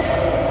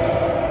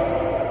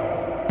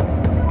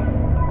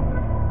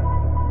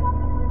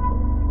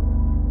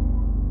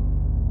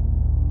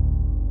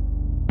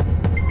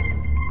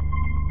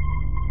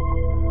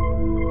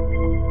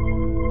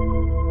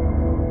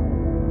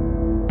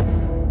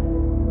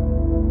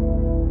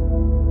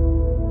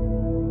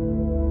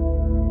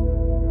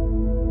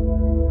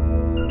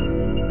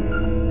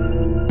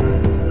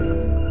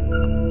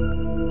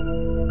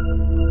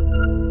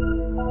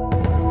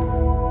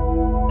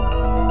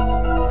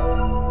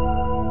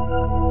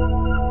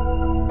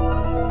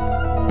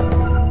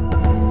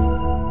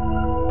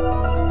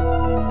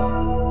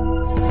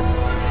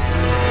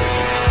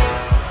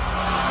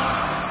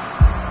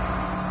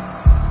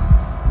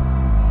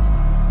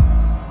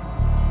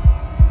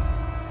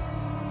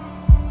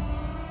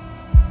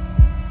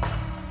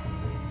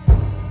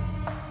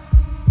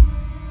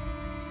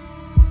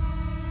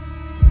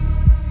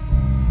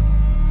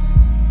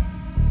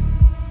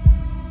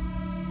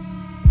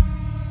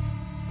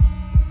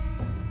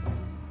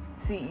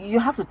 See, you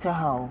have to tell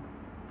her.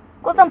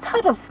 Because I'm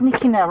tired of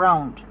sneaking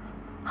around.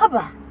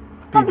 Haba.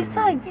 And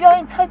besides, you're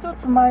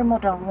entitled to marry more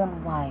than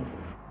one wife.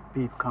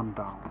 Babe, calm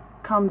down.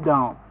 Calm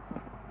down.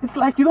 It's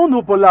like you don't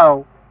know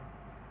Bola.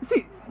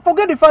 See,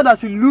 forget the fact that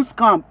she lose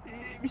camp.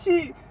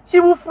 She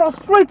will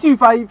frustrate you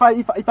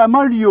if I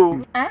marry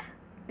you.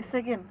 It's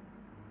again.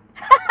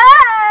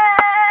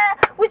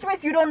 Which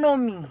means you don't know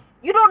me.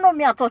 You don't know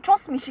me at all.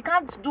 Trust me, she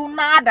can't do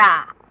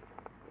nada.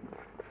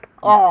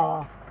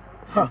 Oh.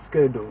 I'm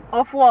scared though.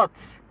 Of what?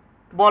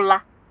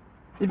 Bola.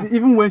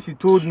 Even when she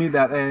told me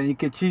that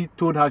Nkechi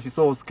told her she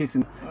saw us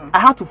kissing, I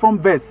had to form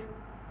verse.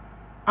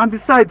 And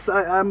besides,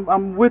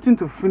 I'm waiting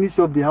to finish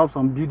up the house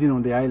I'm building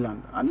on the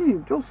island. I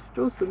mean, just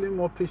a little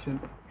more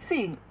patient.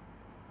 See,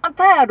 I'm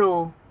tired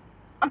though.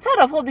 I'm tired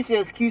of all these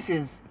your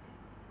excuses.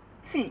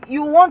 See,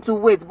 you want to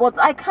wait, but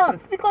I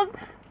can't because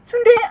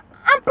today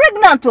I'm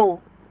pregnant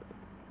oh.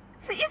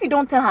 See, if you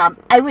don't tell her,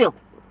 I will.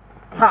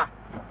 Ha!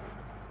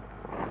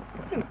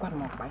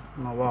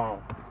 Now, wow.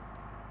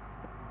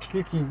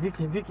 Vicky,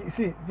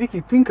 see,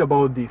 Vicky, think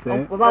about this.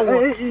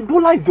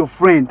 Bola is your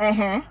friend.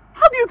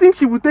 How do you think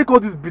she will take all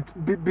this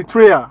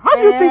betrayal? How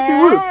do you think she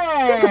will?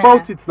 Think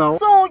about it now.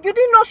 So, you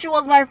didn't know she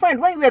was my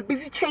friend when you were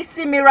busy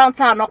chasing me around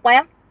town,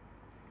 Okwaya?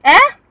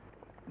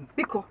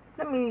 Biko,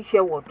 let me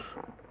hear what.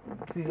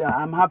 See,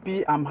 I'm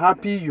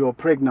happy you're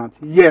pregnant.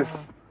 Yes.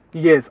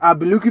 Yes, I've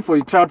been looking for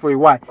a child for a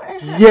while.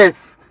 Yes.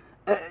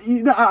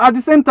 At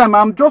the same time,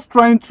 I'm just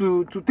trying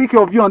to take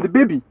care of you and the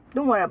baby.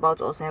 Don't worry about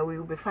us, we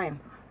will be fine.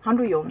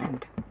 Handle your own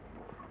end.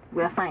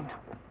 We are fine.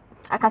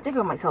 I can take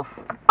care of myself.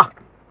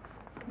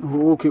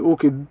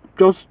 Okay.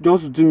 Just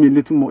do me a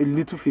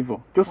little favor.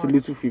 Just a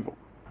little favor.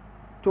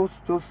 Just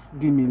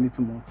give me a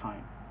little more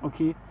time.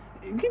 Okay?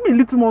 Give me a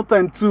little more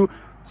time to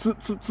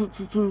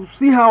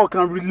see how I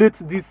can relate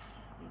this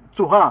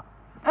to her.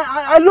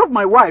 I love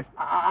my wife.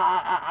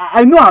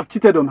 I know I've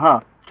cheated on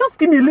her. Just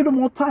give me a little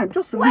more time.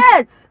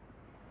 Wait!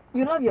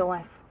 You love your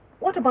wife.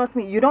 What about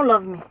me? You don't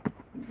love me.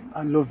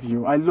 I love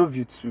you. I love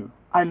you too.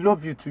 I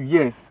love you too.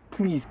 Yes,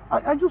 please.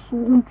 I just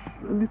want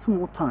a little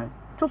more time.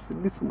 Just a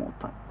little more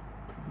time.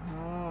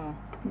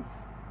 Please.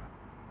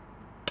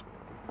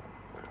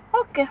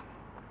 Okay.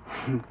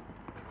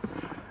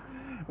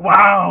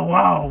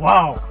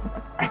 Wow.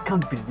 I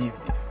can't believe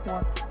this.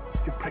 What?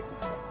 You're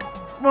pregnant.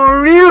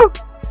 For real?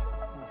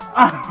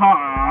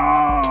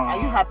 Are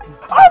you happy?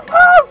 Of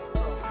course!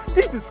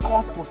 This is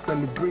cause for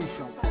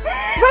celebration.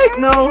 Right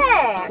now,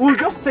 we'll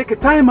just take a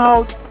time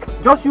out.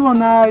 Just you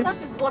and I. That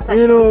is what I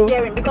should be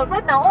hearing. Because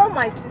right now, all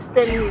my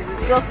sister needs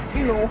is just,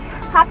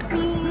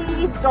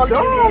 happy, jolly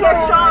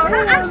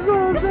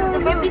celebration. This is the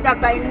baby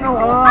that I know.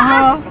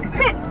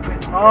 Please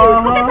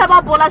forget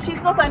about Bola.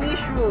 She's not an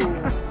issue.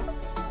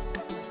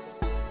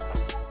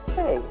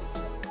 Hey.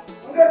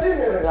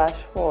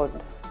 Rashford.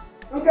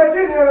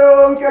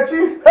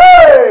 Nkechi.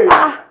 Hey!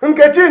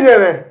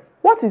 Nkechi.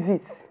 What is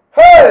it?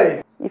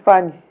 Hey!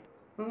 Ifani.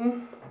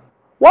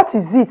 What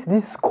is it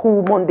this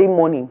cool Monday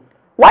morning?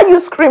 Why are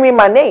you screaming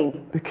my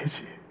name?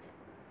 Nkechi,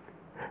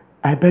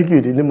 I beg you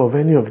in the name of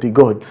any of the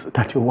gods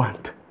that you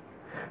want.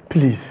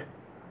 Please.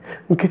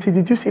 Nkechi,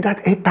 did you see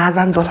that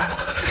 $8,000?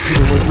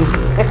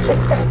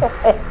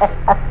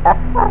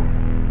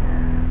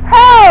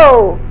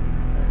 Hell!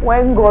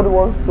 When God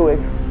wants to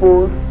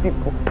expose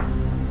people,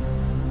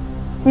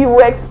 He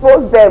will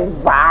expose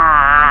them.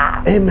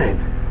 Bah! Amen.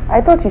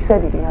 I thought you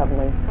said you didn't have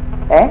money.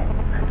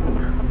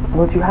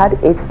 But you had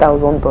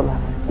 $8,000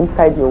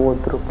 inside your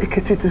wardrobe.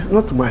 Nkechi, it is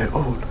not my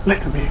own.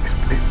 Let me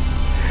explain.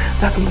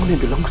 That money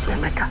belongs to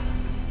Emeka.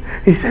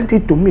 He sent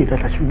it to me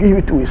that I should give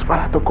it to his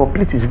father to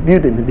complete his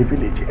building in the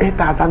village.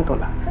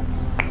 $8,000.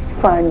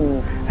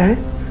 Funny.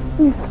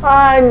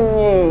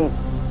 Funny.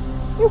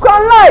 You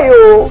can lie,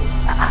 oh.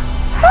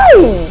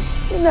 Hey!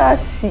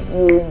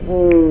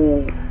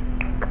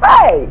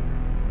 Hey!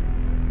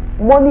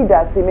 Money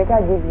that Emeka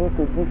gave you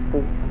to give to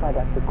his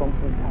father to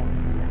complete house.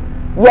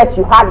 Yet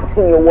you had it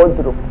in your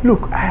wardrobe.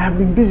 Look, I have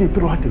been busy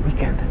throughout the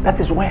weekend. That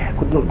is why I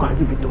could not go and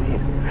give it to him.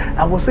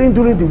 I was saying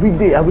during the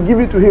weekday I will give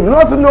it to him,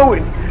 not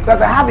knowing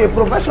that I have a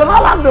professional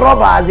armed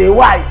robber as a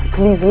wife.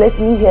 Please let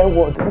me hear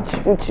what.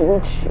 Nkechi,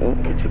 please.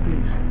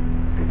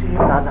 Nkechi,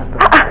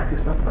 that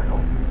is not my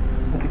own.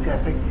 Nkechi, I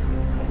beg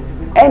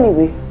you.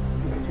 Anyway,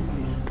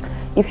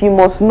 if you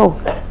must know,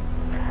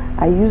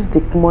 I used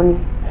the money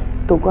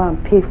to go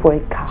and pay for a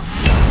car.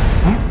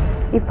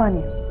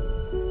 Ifani,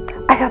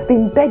 I have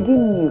been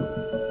begging you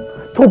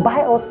to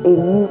buy us a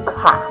new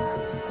car,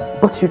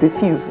 but you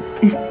refused.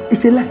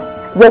 It's a lie.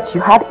 Yet you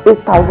had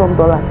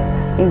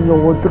 $8,000 in your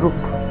wardrobe.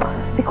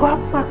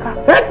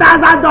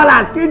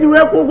 $8,000? Kid, you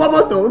will go for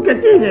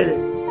Nkechi.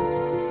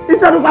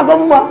 It's a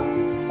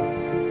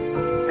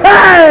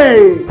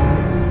hey!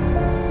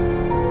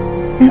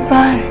 If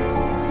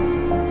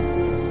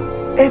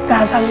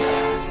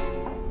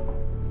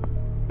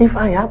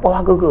I have a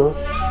go,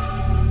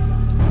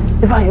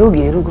 if I go,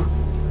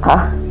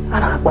 huh? I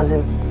don't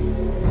know.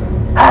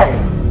 Hey!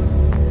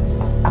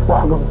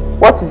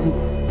 What is it?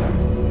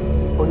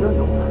 Oh, no.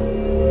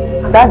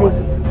 Daddy.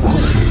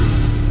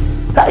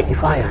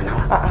 If I am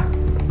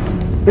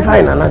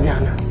Ifeanyi na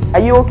Nadiana.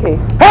 Are you okay?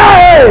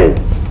 Hey!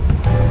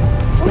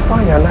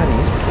 Ifeanyi na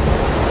Nadiana.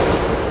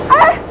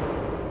 Hey!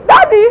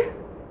 Daddy!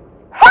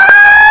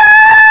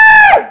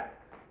 Hey!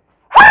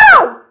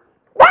 Help!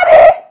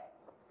 Daddy!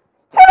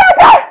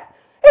 Chimere!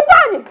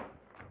 Ifeanyi!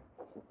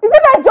 Is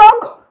it my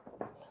junk?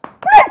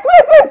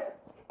 Please!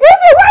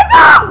 Ifeanyi, wake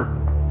up!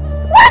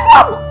 Wake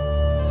up!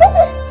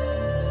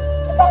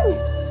 Ifeanyi!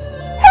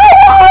 Hey!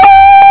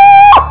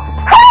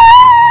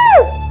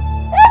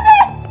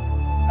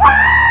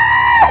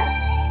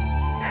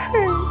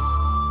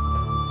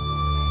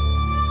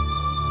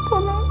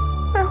 Bola,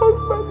 my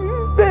husband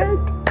is dead.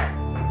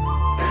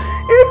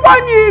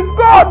 Ifeanyi is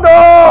gone. Oh!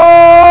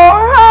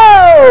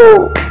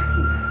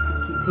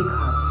 Take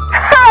her.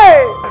 Hey!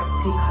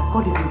 Take her.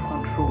 God is in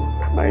control.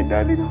 My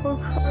darling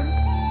husband.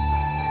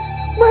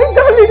 My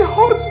darling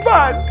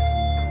husband.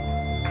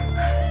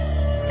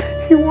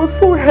 He was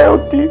so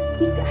healthy.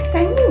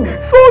 I know.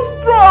 So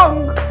strong.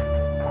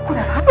 So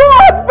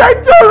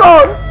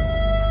adventurous.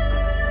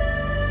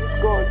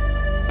 God.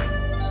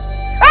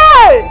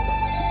 Hey!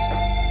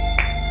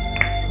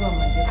 Well,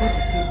 my dear, God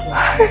will take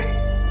care of you.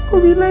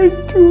 Mommy lied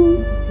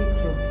too. Take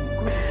care of you.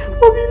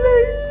 Mommy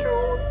lied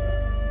too.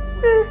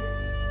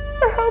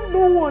 I have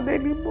no one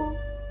anymore.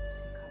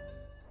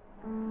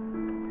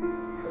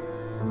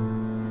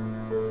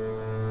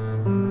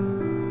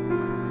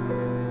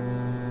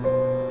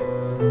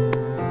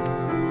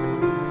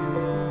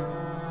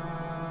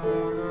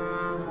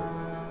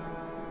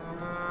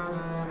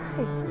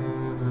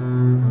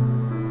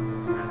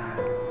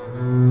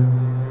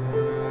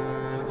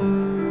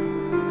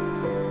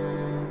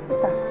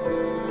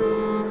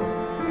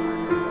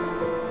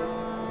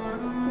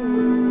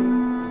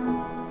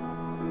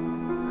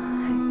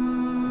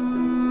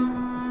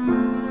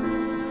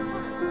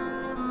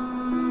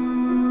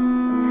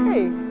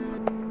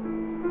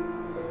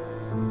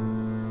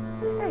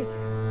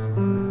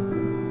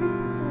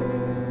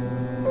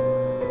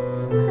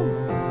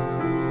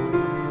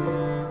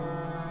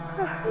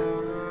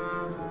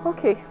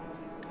 Okay.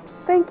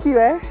 Thank you,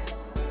 eh?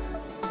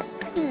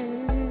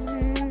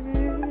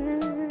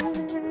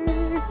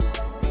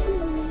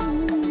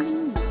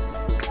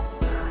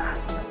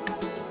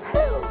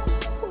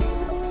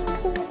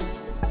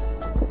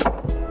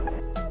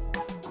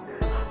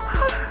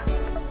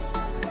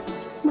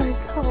 My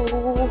cow.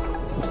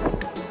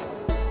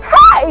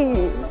 Hi!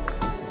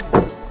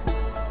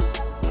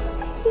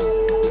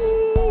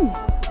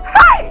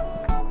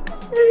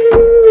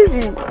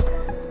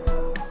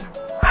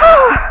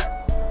 Hi!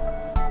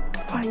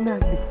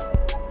 Finally.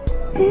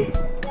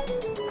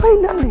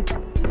 Finally.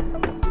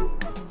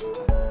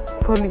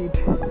 Solid.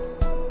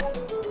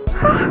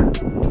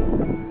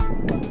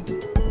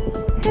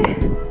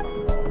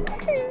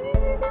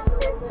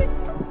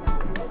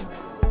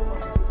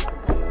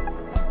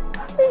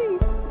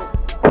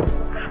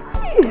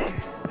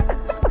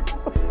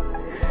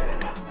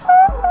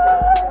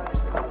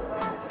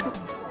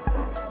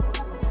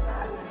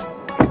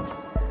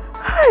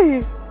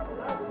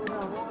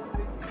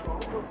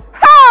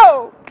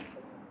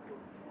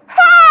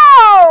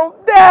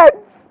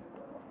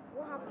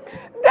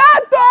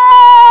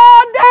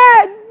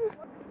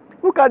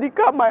 The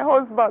car my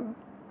husband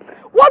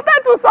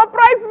wanted to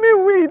surprise me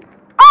with.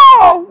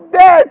 Oh,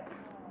 death!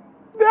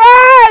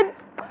 Death!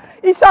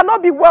 It shall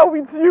not be well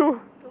with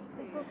you.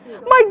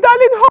 My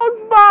darling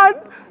husband.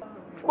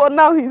 But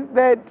now he's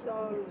dead.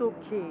 It's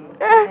okay.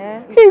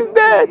 He's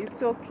dead.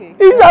 It's okay.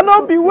 It shall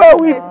not be well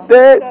with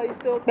death.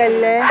 It's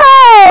okay.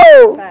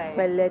 How?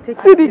 See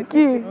the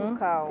key.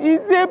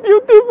 It's a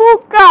beautiful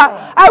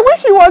car. I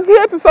wish he was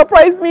here to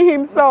surprise me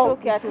himself.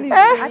 It's okay. At least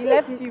he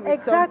left you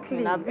with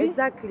something.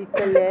 Exactly.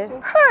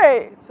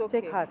 Hey.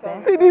 Take her.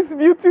 See this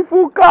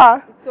beautiful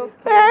car. It's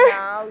okay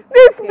now.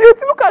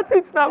 Look at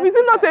it now. Is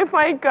it not a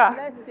fine car?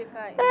 Let's take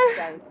her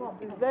inside.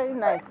 It's very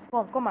nice.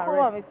 Come and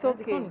rest. It's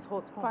okay. The phone is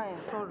hot. Fine.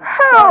 Sorry.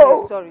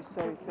 How? Sorry.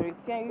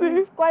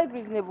 It's quite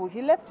reasonable.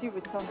 He left you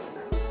with something.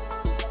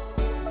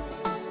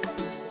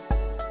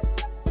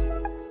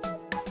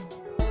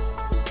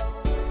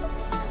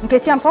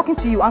 Nkechi, I'm talking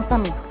to you. Answer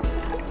me.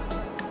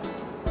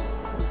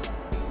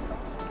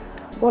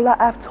 Bola,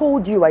 I've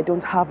told you I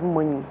don't have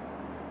money.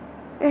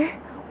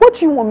 What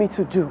do you want me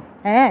to do?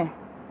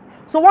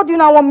 So what do you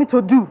now want me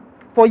to do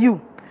for you?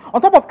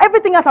 On top of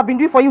everything else I've been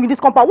doing for you in this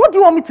compound, what do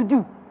you want me to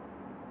do?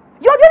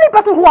 You're the only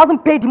person who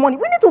hasn't paid the money.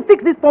 We need to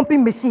fix this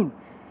pumping machine.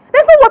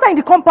 There's no water in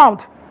the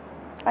compound.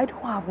 I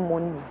don't have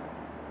money.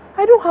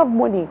 I don't have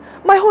money.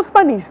 My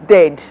husband is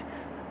dead.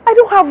 I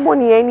don't have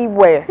money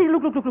anywhere. See,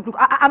 look.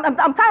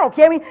 I'm tired of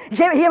hearing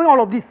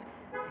all of this.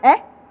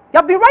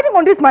 You've been writing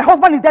on this my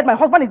husband is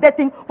dead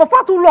thing for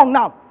far too long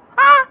now.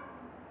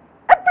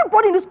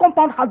 Everybody in this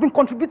compound has been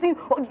contributing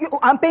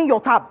and paying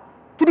your tab.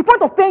 To the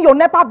point of paying your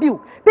NEPA bill,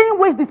 paying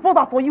waste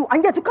disposal for you,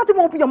 and yet you can't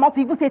even open your mouth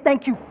to even say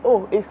thank you.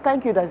 Oh, it's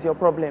thank you that's your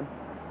problem.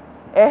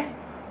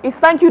 It's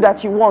thank you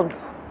that you want.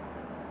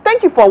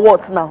 Thank you for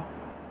what now?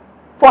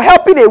 For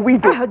helping a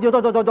widow. Are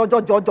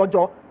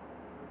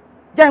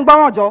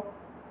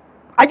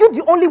you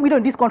the only widow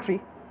in this country?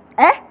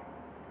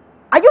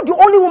 Are Are you the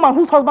only woman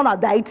whose husband has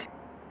died?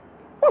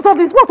 What's all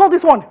this? What's all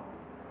this one?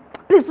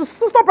 Please,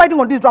 stop writing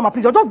on this drama,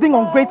 please. You're just being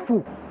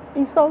ungrateful.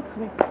 Insult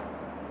me.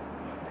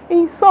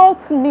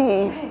 Insult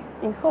me.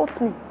 Insult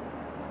me.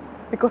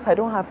 Because I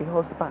don't have a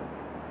husband.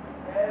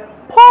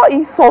 Pour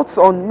insults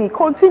on me.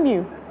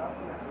 Continue.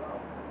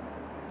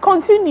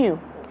 Continue.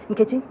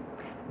 Nkechi,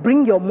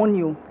 bring your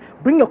money.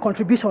 Bring your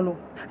contribution.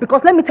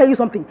 Because let me tell you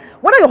something.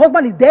 Whether your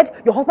husband is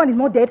dead, your husband is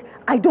not dead,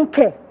 I don't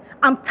care.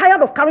 I'm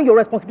tired of carrying your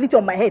responsibility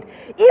on my head.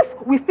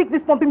 If we fix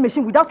this pumping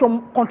machine without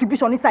your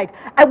contribution inside,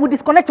 I will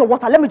disconnect your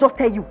water. Let me just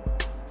tell you.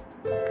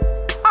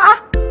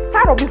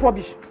 Tired of this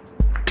rubbish.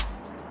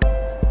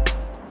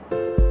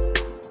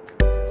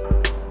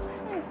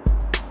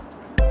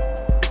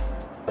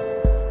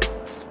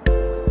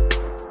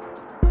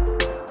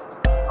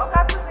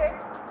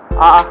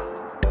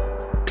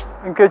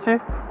 Nkechi?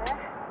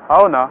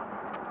 How now?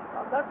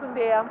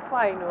 Today I'm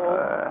fine.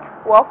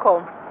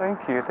 Welcome. Thank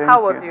you.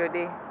 How was your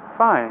day?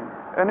 Fine.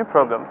 Any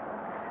problem?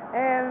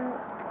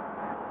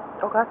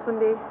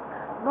 Okatunde,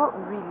 not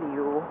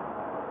really.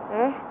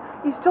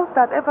 It's just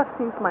that ever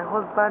since my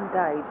husband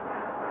died,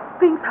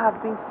 things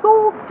have been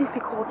so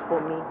difficult for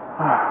me.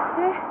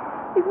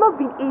 It's not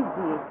been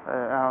easy.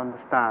 I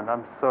understand.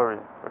 I'm sorry.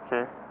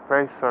 Okay.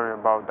 Very sorry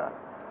about that.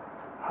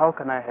 How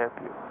can I help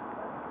you?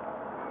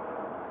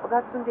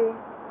 Okatunde,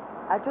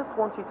 I just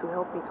want you to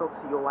help me talk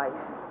to your wife.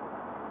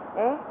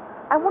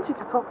 I want you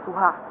to talk to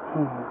her.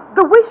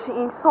 The way she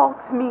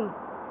insults me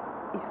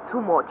is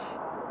too much.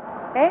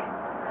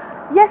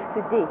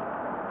 Yesterday,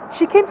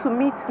 she came to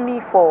meet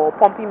me for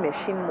pumping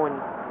machine money.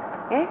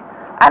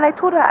 And I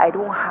told her I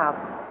don't have.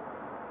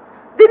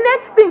 The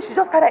next thing, she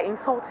just started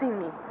insulting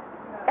me.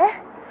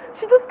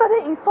 She just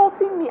started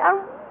insulting me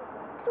and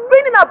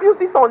raining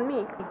abuses on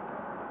me.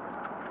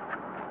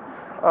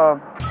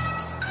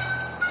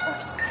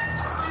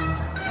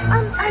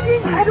 And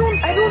I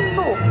don't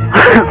know.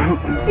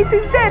 It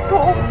is dead,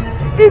 though.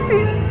 It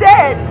is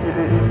dead.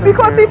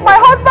 Because if my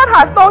husband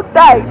has not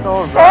died,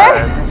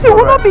 she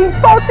will not be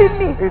insulting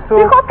me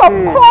because of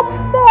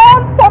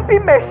common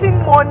pumping machine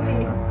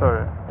money.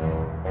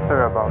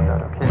 Sorry about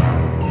that, okay?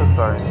 So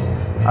sorry.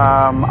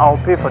 I'll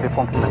pay for the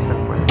pumping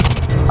machine for you.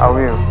 I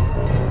will.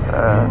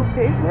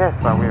 Okay? Yes,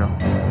 I will.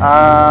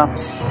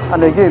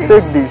 And again,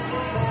 take this.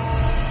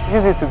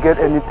 Use it to get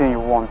anything you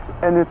want.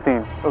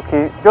 Anything,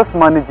 okay? Just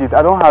manage it.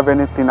 I don't have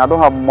anything. I don't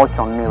have much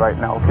on me right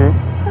now, okay?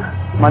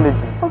 Manage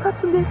it.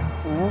 Okatunde,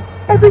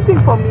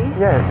 everything for me?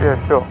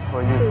 Yeah, sure.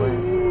 For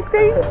you.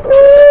 Thank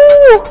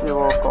you. You're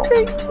welcome.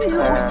 Thank you.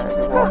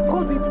 You're welcome.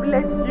 God will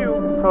bless you.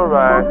 It's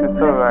alright.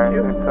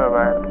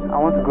 I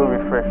want to go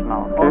refresh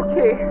now,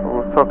 okay? Okay.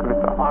 We'll talk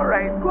later.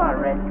 Alright, go and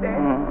rest there.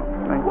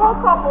 Thank you.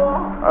 Welcome.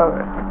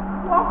 Alright.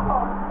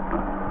 Welcome.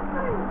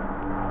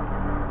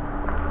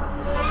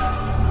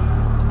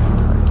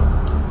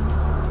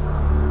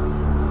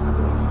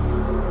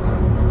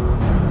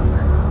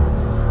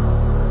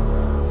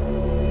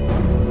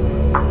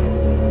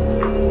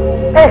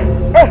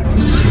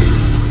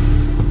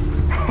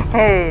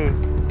 Hey.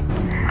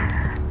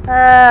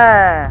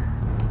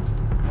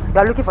 You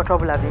are looking for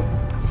trouble, Abby.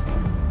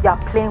 You are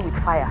playing with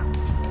fire.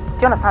 Do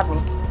you understand me?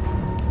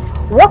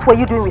 What were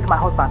you doing with my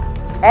husband?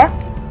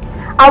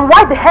 And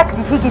why the heck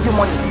did he give you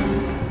money?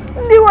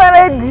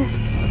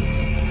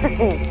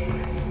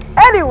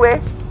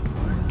 Anyway,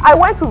 I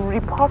went to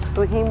report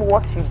to him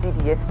what you did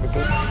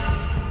yesterday.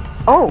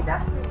 Oh,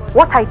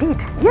 what I did?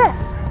 Yes.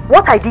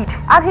 What I did?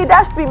 And he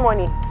dashed me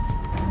money.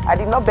 I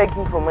did not beg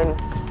him for money.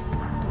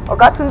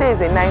 Okatunde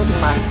is a nice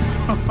man.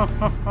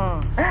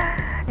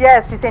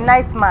 Yes, he's a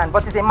nice man,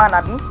 but he's a man,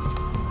 Abby.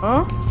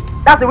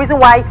 That's the reason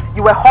why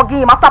you were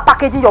hugging him after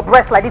packaging your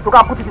breast like this to go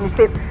and put it in his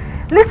face.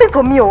 Listen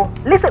to me,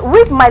 listen,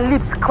 read my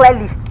lips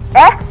clearly.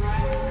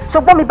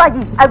 So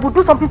I will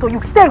do something to you.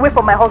 Stay away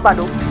from my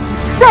husband,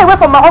 Stay away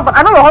from my husband.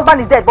 I know your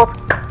husband is dead, but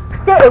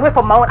stay away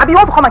from my own. Abby, you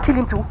want to come and kill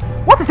him too?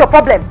 What is your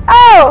problem?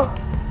 Oh,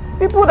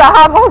 people that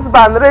have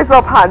husbands raise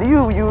up hand.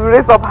 You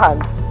raise up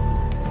hand.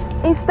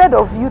 Instead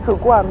of you to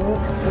go and meet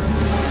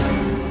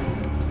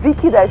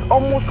Vicky that is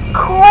almost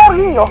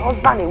calling your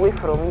husband away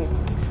from you.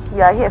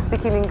 You are here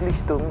speaking English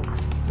to me.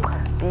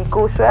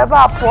 Because you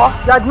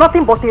are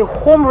nothing but a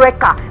home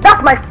wrecker.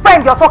 That's my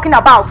friend you're talking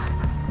about.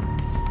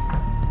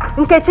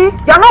 Nkechi,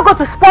 you're not going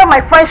to spoil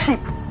my friendship.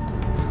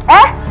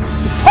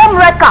 Home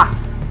wrecker.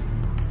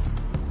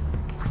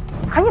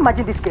 Can you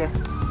imagine this girl?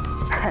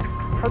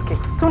 Okay,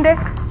 Tunde.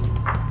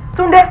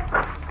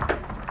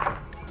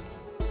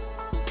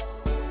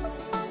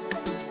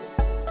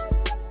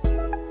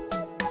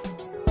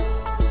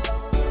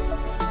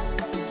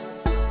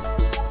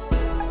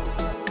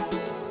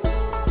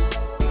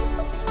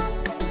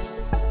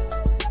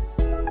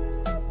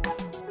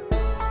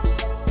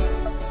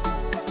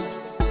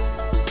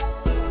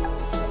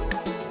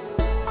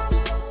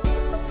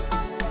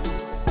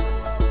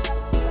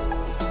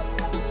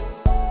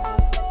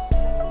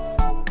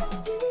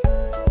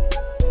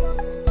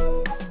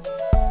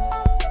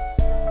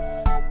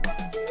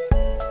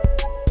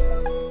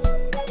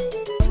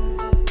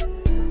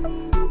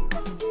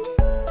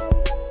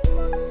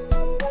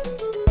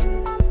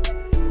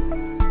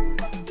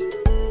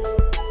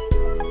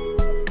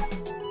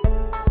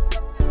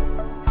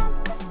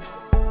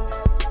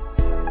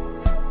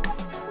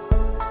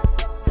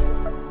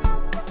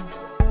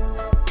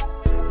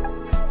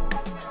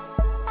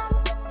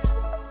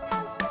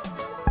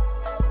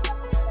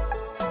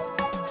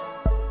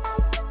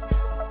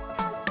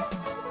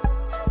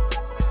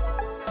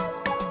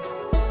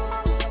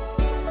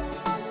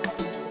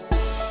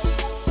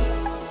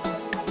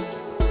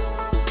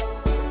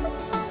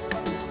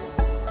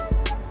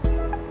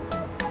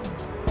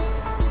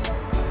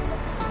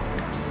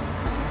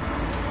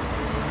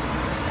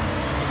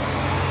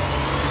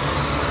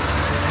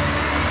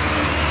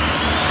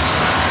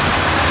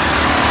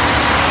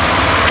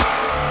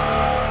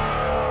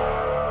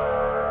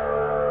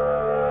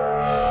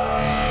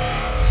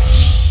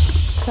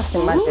 Just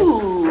imagine.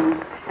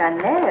 Ooh,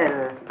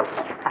 Chanel.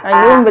 And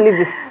you won't believe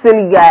this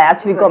silly guy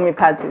actually got me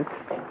panties.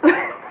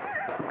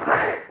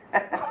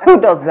 Who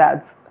does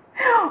that?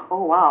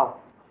 Oh wow.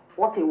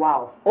 What a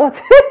wow. What?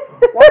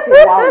 What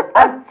a wow.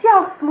 And see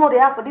how small they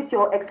are for this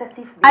your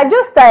excessive. I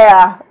just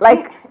tire.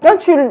 Like,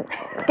 don't you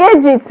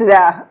gauge it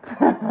there?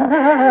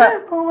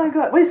 Oh my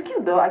god. But it's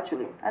cute though,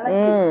 actually. I like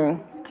it.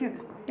 It's cute.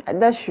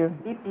 That's true.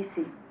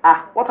 BPC.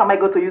 Ah, what am I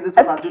going to use this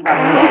one to do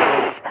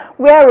now?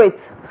 Wear it.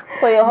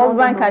 So your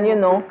husband can, you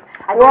know,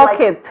 rock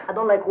it. I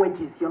don't like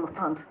wedges, you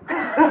understand?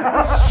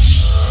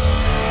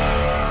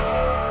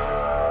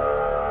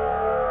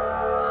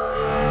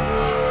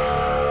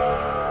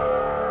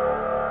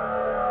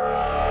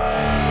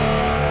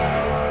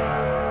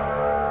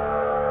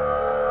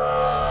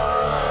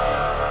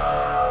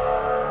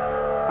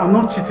 I'm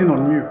not cheating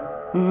on you.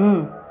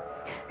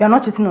 You are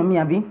not cheating on me,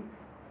 Abi.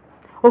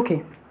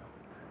 Okay.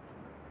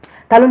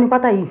 Taloni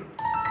pata yi.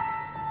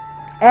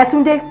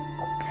 Tunde.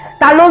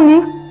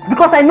 Taloni,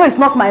 because I know it's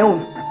not my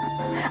own.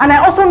 And I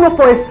also know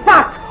for a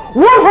fact,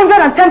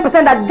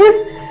 110% that this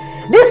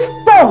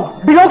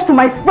stone belongs to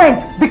my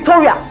friend,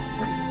 Victoria.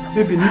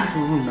 Baby, need to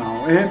rule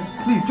now, eh?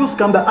 Please, just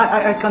calm down.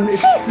 I can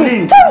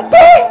explain.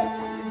 Tunde!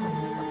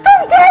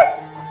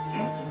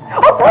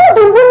 Of all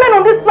the women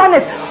on this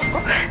planet,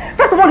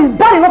 first of all, it's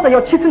bad enough that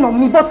you're cheating on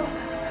me, but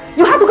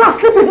you have to go and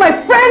sleep with my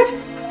friend?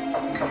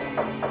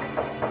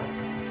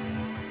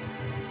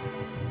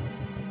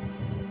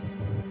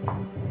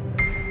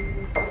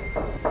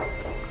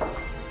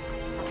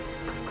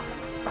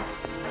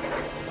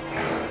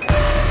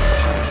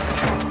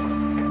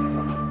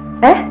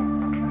 Eh?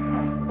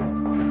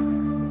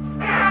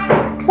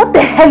 What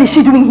the hell is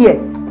she doing here?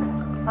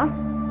 Huh?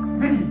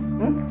 Vicky,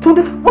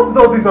 Tunde, what's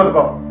all this all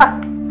about?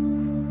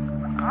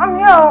 I'm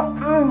here.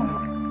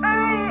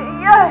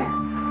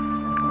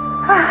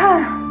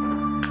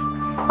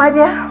 My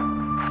dear,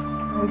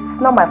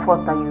 it's not my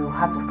fault that you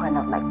had to find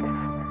out like this.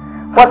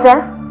 But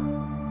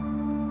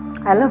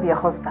I love your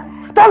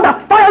husband. Thunder,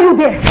 fire you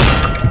there!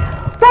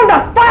 Thunder,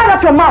 fire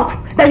out your mouth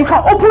that you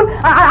can open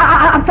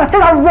and say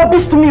that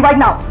rubbish to me right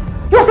now.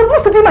 You're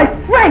supposed to be my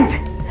friend,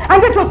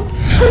 and yet you're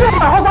screaming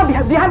my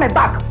husband behind my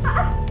back.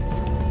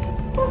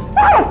 What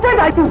kind of friend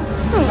are you?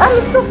 And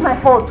it's not my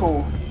fault,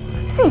 oh.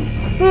 See,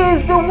 he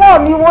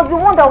was the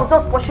one that was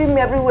just pushing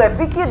me everywhere.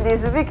 Vicky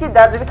this, Vicky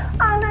that,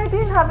 and I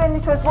didn't have any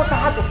choice but I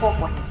had to fall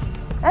for him.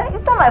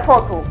 It's not my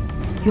fault, oh.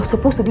 You're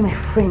supposed to be my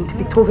friend,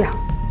 Victoria.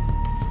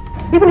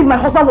 Even if my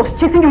husband was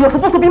chasing you, you're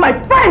supposed to be my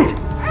friend.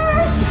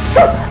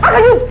 So, how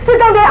can you sit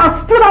down there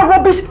and spill out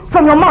rubbish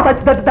from your mouth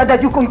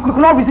that you could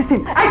not resist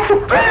him? I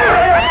should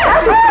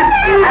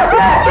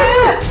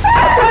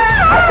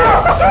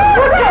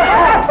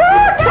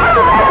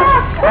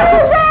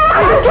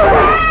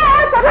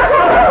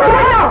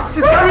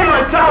She's carrying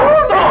my child!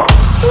 Stop!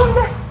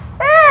 Tunde!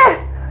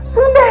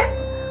 Tunde!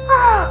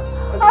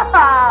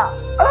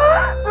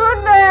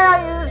 Tunde,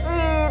 you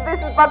see, this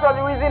is part of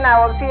the reason I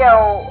was here.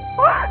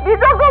 The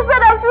doctor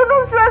said I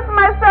shouldn't stress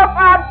myself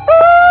at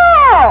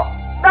all.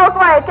 That's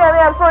why I came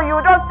here, so you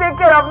just take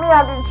care of me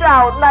and the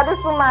child. Now this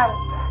woman,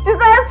 she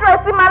said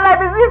stressing my life,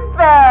 is it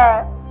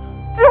fair?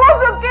 She wants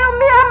to kill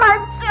me and my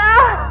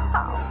child.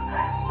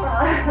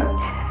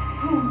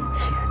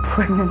 She's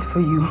pregnant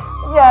for you.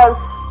 Yes.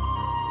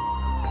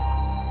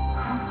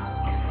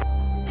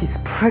 She's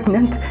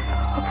pregnant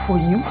for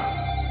you?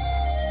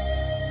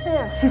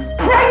 Yes. She's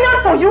pregnant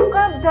for you?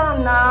 Calm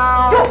down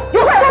now.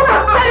 You better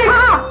not say it!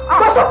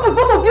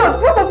 Both of you,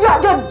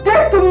 you're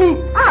dead to me!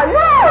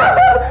 No!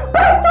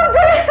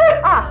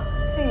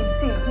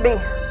 See, babe.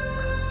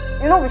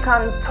 You know we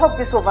can talk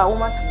this over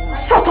woman to woman.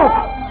 Shut up!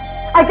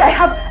 I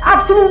have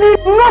absolutely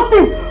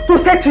nothing to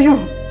say to you.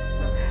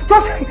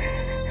 Just...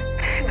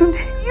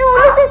 You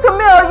listen to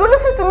me, or you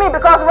listen to me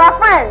because we are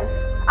friends.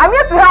 I'm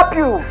here to help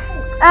you.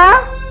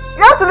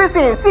 You have to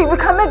listen. See, we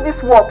can make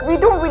this work. We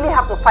don't really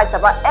have to fight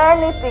about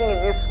anything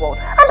in this world.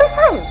 And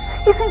besides,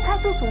 he's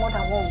entitled to more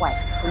than one wife.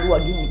 You are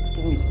giving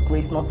me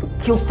grace not to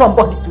kill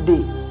somebody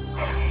today.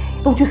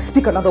 Don't you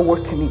speak another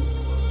word to me.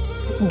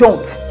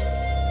 Don't.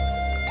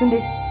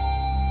 Tunde.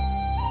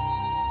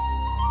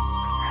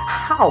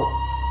 How?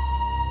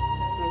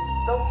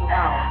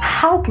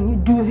 How can you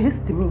do this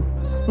to me?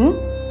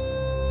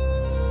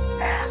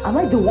 Am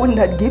I the one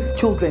that gives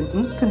children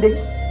today?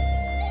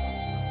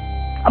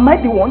 Am I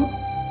the one?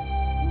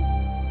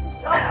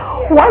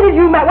 Why did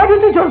you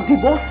just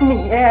divorce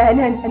me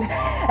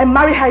and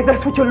marry her if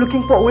that's what you're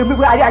looking for?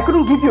 I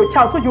couldn't give you a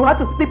child, so you had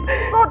to sleep.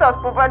 God has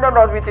provided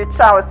us with a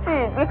child.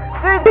 See,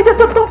 they just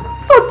don't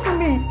touch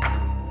me.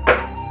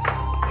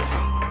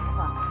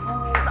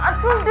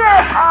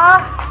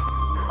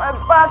 My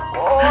back,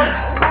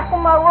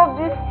 come and rub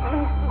this,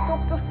 please. The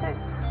doctor said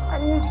I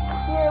need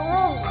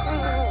rub this.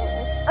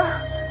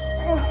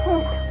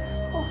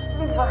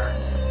 Leave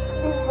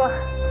her.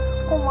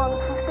 Come on,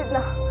 sit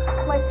now.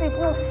 My feet,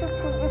 no, sit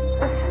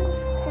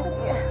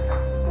here.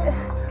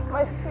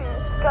 My feet,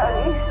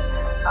 Gary.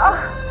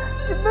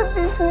 The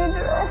babies need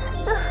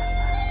rest.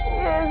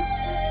 Yes.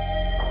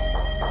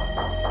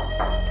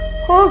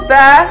 Who's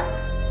there?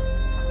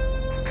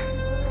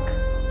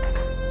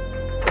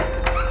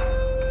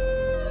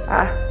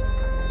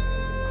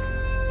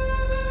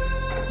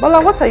 Bola,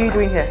 what are you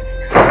doing here?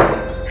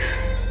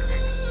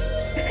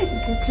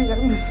 Nkechi,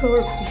 I'm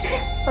sorry.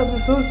 I'm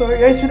so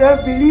sorry. I should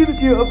have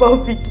believed you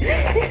about Vicky.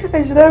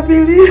 I should have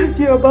believed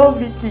you about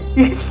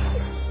Vicky.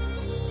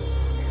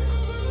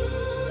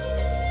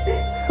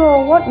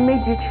 So, what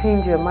made you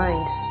change your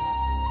mind?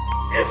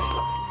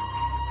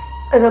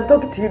 And I'm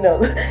talking to you now.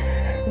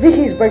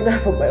 Vicky is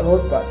pregnant for my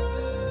husband.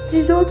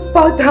 She just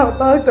packed her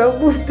bags and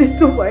moved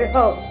into my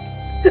house.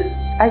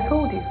 I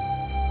told you.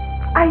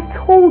 I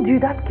told you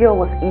that girl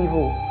was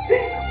evil.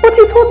 But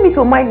you told me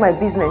to mind my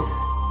business.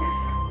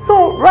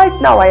 So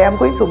right now I am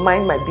going to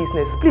mind my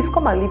business. Please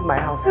come and leave my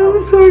house.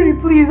 I'm sorry,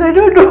 please. I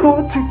don't know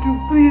what to do.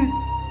 Please,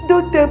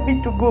 don't tell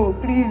me to go,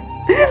 please.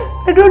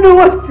 I don't know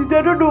what to do.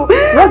 I don't know.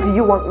 What do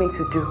you want me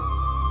to do?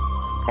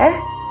 Eh?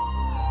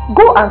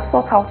 Go and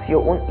sort out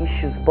your own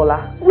issues,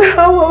 Bola.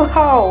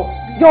 How?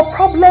 Your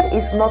problem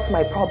is not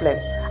my problem.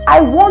 I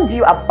warned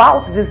you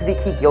about this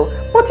Vicky girl,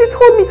 but you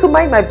told me to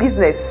mind my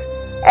business.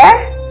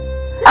 Eh?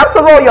 After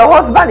all, your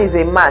husband is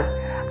a man,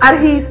 and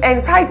he is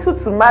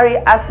entitled to marry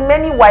as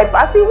many wives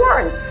as he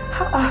wants.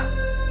 How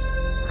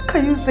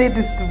can you say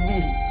this to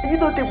me? You're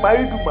not a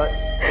married woman.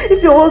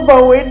 If your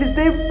husband were in the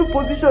same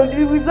position,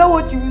 is that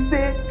what you will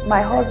say?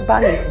 My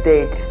husband is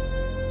dead.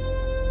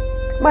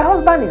 My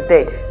husband is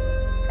dead.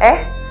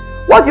 Eh?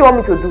 What do you want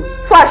me to do?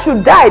 So I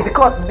should die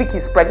because Vicky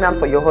is pregnant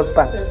for your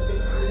husband?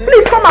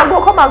 Please come and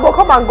go, come and go,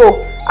 come and go.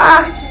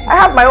 I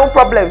have my own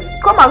problems.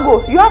 Come and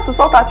go. You have to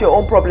sort out your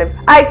own problems.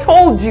 I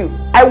told you.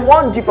 I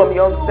warned you from the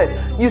onset.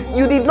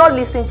 You did not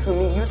listen to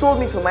me. You told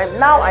me to mind.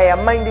 Now I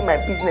am minding my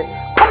business.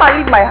 Come and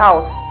leave my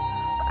house.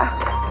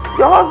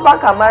 Your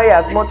husband can marry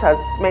as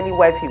many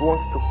wives he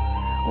wants to.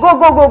 Go,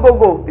 go, go, go,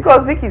 go.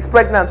 Because Vicky is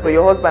pregnant for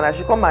your husband. I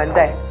should come and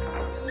die.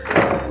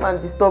 Come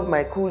and disturb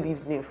my cool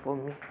evening for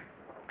me.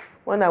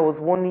 When I was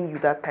warning you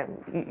that time,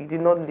 you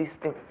did not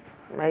listen.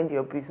 Mind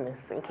your business.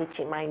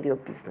 Nkechi, mind your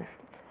business.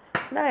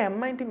 Now I am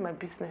minding my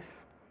business.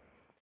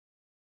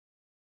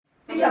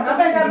 I'm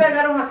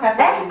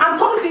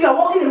talking to you, you're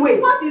walking away.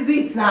 What is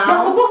it now?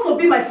 You're supposed to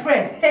be my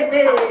friend.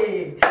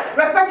 Hey.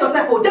 Respect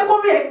yourself. Oh. Don't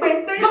understand.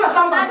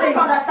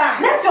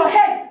 Let your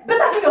head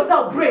better give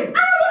yourself brain. I'm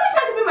only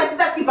trying to be my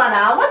sister's keeper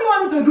now. What do you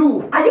want me to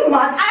do? Are you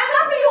mad? I am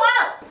helping you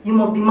out. You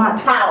must be mad.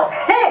 How?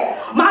 Hey,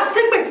 my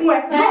shake me from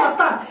where? You don't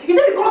understand. Is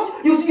it because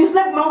you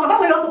slept with my husband? That's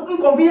why you have to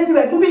inconvenience me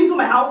by moving into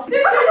my house? How can you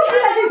do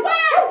like this?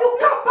 You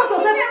can't pack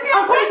yourself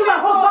and come into my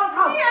husband's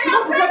house. I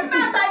am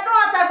pregnant. I don't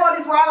have time for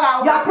this while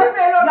out. You are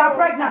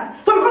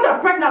pregnant. So because you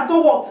are pregnant, so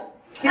what?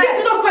 Is it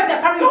Jesus Christ you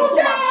are carrying on?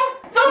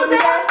 Don't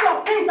dare!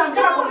 Your things and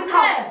get out of this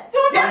house.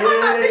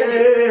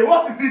 Hey,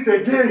 what is it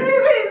again?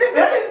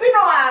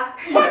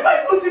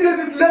 Why don't you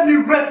just let me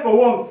rest for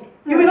once?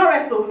 You will not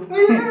rest though.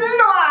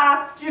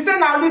 She said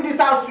now leave this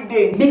house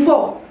today.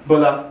 Before.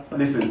 Bola,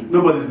 listen,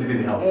 nobody's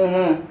leaving the house.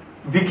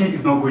 Vicky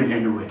is not going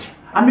anywhere.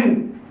 I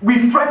mean,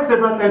 we've tried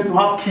several times to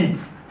have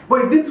kids,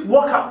 but it didn't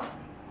work out.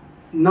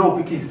 Now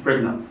Vicky is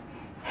pregnant.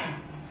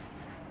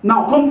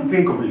 Now come to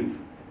think of it,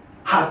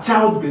 her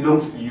child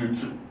belongs to you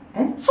too.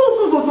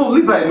 So,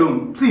 leave her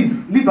alone. Please,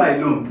 leave her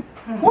alone.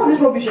 What's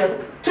this rubbish here?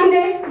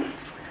 Tunde,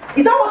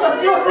 is that what you're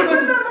seriously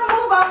going to do? No,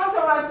 but I'm not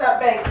around that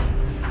bag.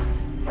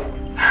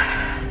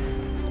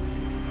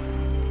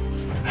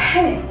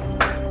 Hey.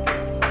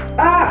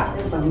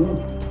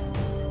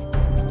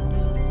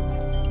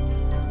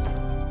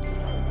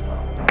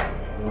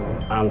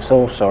 I'm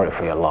so sorry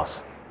for your loss.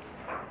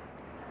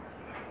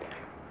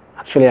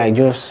 Actually, I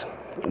just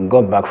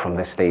got back from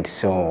the States,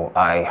 so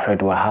I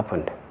heard what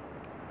happened.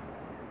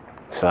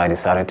 So I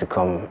decided to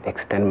come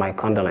extend my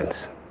condolence.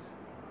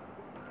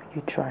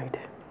 You tried.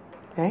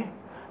 Eh?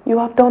 You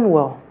have done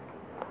well.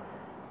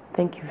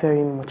 Thank you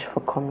very much for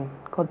coming.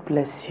 God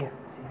bless you.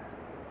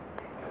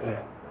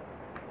 Yeah.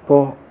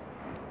 But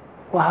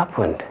what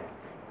happened?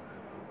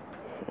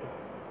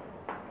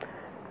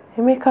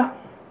 Emeka,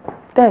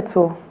 that's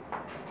all.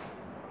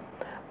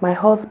 My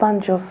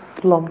husband just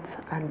slumped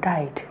and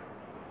died.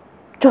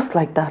 Just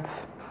like that.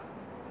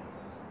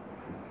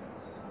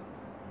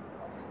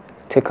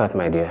 Take out,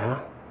 my dear, huh?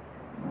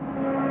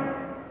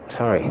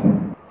 Sorry.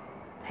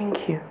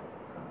 Thank you.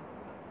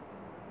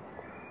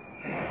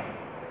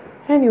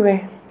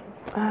 Anyway,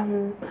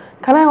 can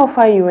I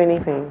offer you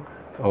anything?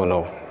 Oh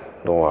no,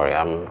 don't worry.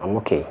 I'm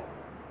okay.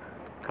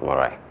 I'm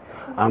alright.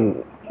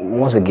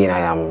 Once again, I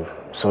am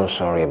so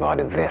sorry about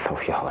the death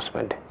of your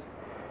husband.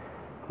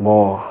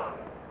 But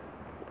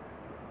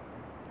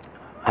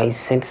I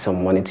sent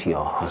some money to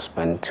your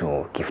husband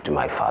to give to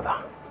my father.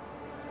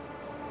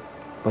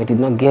 But I did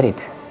not get it.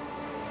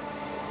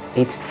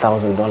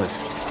 $8,000.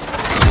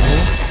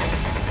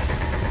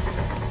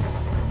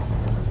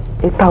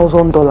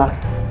 $8,000.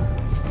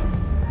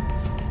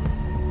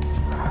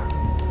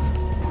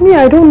 Me,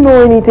 I don't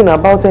know anything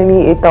about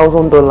any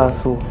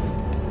 $8,000, so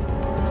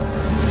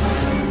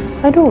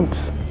I don't.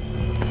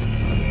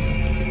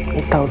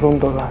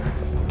 $8,000.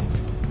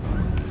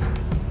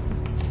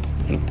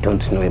 You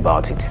don't know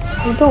about it?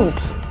 I don't.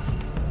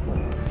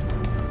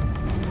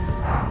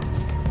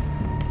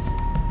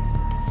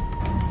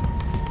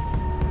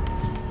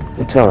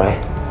 It's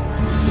alright.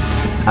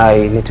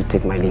 I need to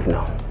take my leave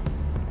now.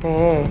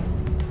 Hey.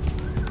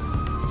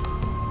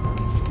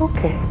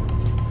 Okay.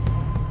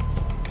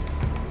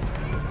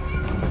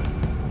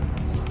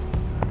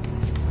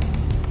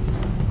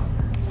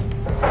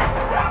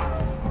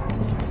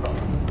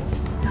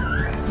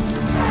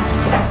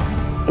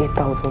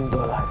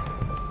 $8,000.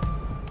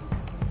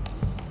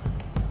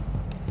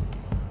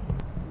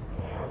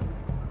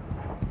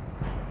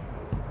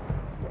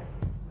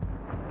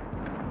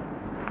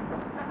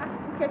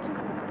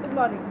 Good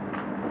morning.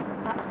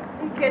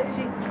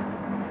 Nkechi,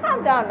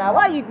 calm down now.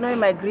 Why are you ignoring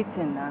my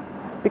greeting now?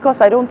 Because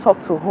I don't talk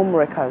to home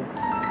wreckers.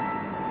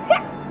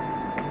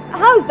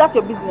 How is that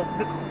your business?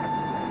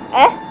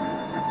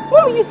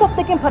 When will you stop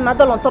taking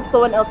Panadol on top of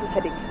someone else's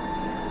headache?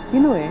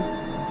 You know,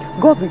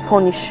 God will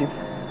punish you.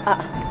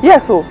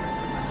 Yes, so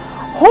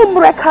home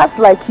wreckers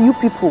like you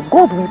people,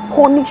 God will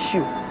punish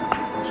you.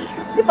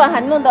 If I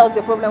had known that was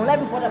your problem, would I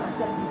be bothered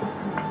myself?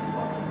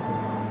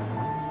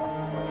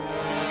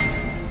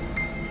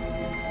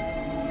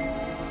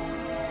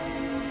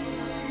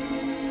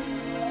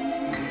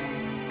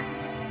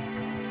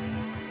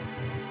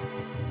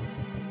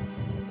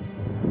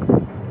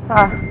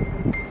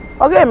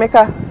 Okay,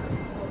 Emeka.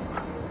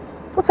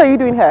 What are you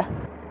doing here?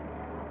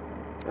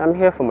 I'm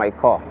here for my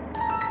car.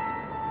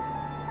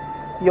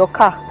 Your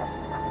car?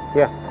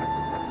 Yeah.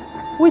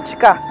 Which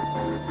car?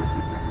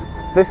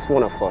 This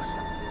one, of course.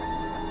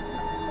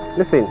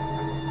 Listen,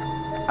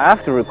 I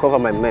have to recover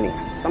my money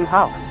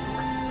somehow.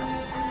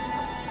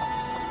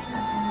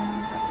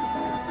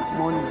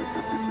 Money?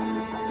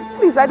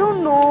 Please, I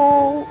don't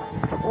know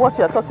what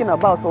you're talking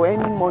about or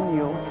any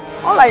money.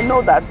 All I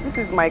know that this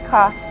is my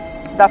car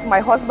that my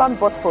husband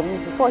bought for me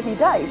before he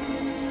died.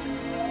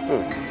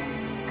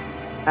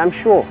 I'm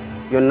sure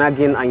your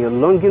nagging and your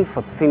longing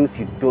for things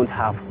you don't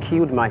have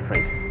killed my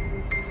friend.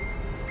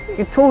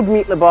 You told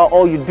me about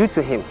all you do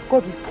to him.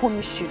 God will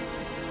punish you.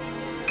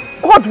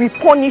 God will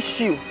punish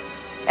you.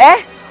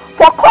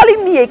 For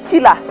calling me a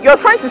killer. You're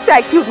trying to say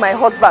I killed my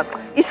husband.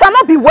 It shall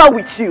not be well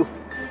with you.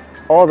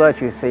 All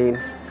that you're saying,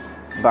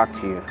 back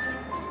to you.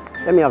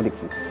 Let me have the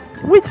key.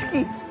 Which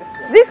key?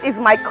 This is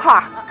my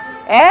car.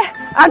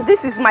 And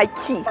this is my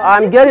key.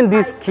 I'm getting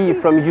this key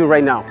from you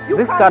right now.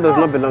 This car does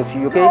not belong to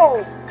you, okay?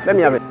 No. Let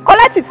me have it.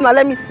 Collect it now,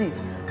 let me see.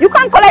 You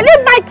can't collect.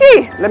 Leave my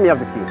key. Let me have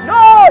the key.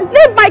 No,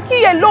 leave my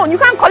key alone. You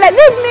can't collect.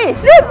 Leave me.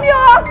 Leave me.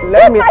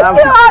 Let me have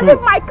the key.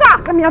 Leave my car.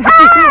 Let me have the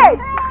key.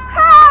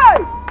 Hey!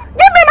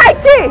 Give me my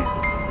key.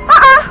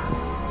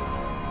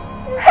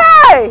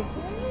 Hey!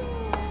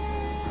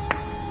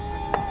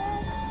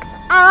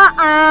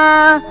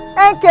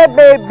 Okay,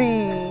 baby.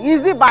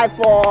 Is it by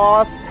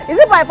force? Is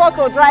it by force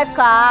to drive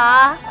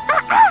car?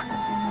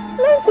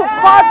 Learn to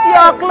cut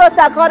your clothes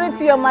according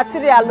to your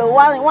material.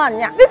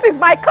 This is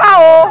my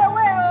car,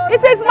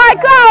 It is my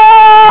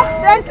car,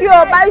 Thank you.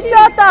 By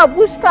shelter,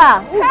 bush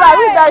car. Who's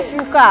that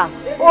shoe car?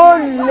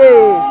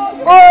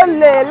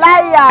 Ole,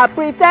 liar,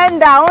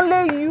 pretender,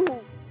 only you.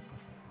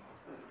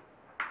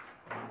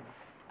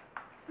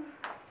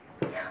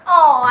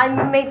 Oh, I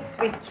made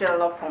sweet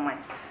jollof for my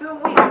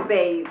sweet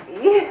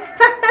baby.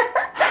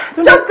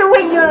 Just the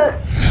way you...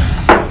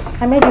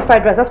 I made you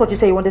fried rice. That's what you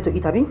say you wanted to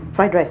eat, Abby?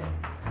 Fried rice.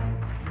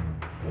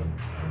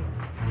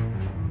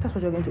 That's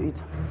what you're going to eat.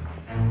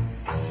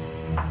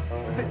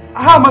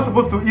 How am I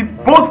supposed to eat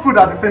both food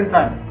at the same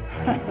time?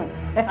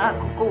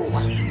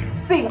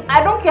 See,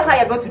 I don't care how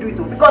you're going to do it,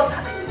 because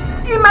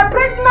in my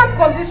pregnant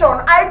condition,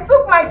 I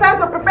took my time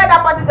to prepare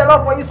that party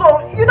jollof for you,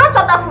 so you don't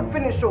chop that food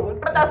finish, so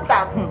better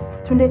start.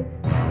 Tunde,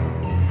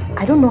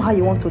 I don't know how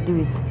you want to do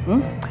it,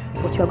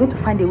 but you are going to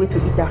find a way to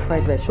eat that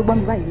fried rice.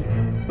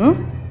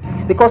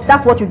 Because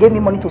that's what you gave me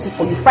money to cook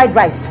for you. Fried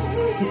rice.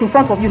 It's in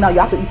front of you now. You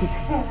have to eat it.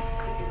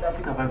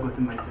 What have I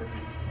gotten myself?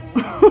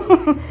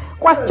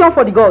 Question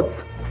for the gods.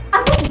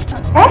 I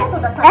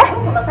don't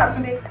understand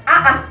today.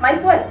 My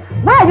sweat.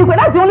 Where are you going?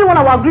 That's the only one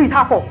I will agree with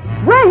her for.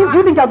 Where do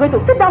you think you are going to?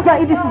 Sit down here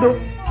and eat this food, though.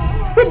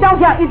 Sit down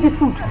here and eat this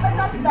food.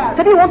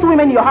 Today you want 2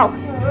 women in your house.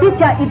 Sit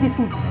here and eat this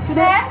food.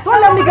 Today,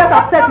 don't let me get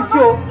upset with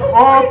you.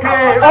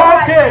 Okay.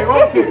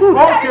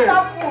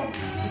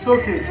 It's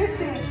okay.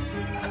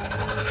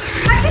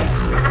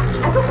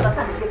 I don't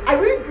understand. I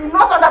really do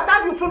not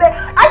understand you today.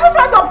 Are you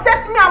trying to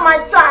upset me and my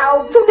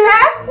child?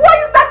 Today? Who are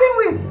you starting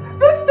with?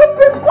 This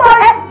stupid boy.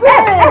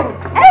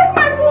 It's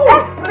my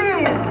food.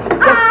 Please.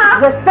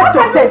 Respect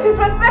yourself.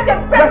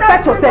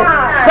 Respect yourself.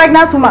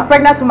 Pregnant woman.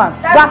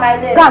 That's my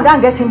name. Go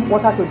and get him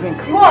water to drink.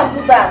 You won't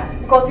do that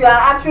because you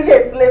are actually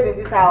a slave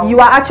in this house. You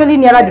are actually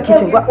nearer the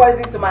kitchen. Don't give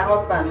poison to my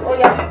husband. Oh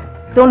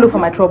yeah. Don't look for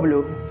my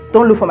trouble,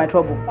 Don't look for my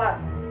trouble.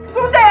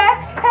 Today?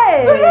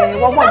 Hey, what do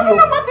you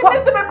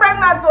want to be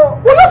pregnant though?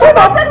 Will you say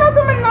that? Pregnant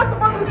women not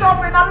supposed to be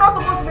suffering. I'm not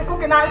supposed to be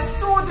cooking. I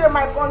told you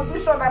my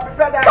condition. I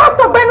prepared that. Stop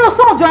to bring no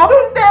son, John.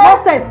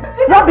 Nonsense.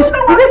 Rubbish.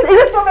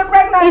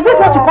 Is this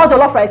what you call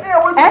jollof rice?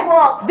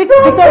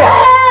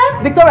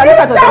 Victoria, look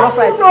at your jollof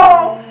rice.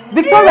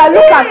 Victoria,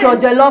 look at your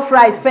jollof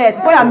rice first.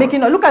 Before you're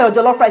making look at your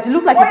jollof rice. It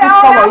looks like you put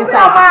color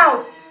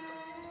inside.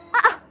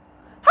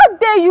 How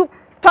dare you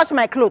touch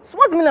my clothes?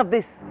 What's the meaning of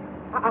this?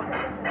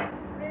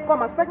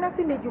 confirm, has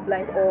pregnancy made you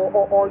blind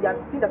or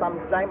you're seeing that I'm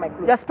drying my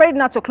clothes? You're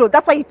spreading out your clothes.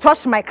 That's why you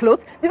touched my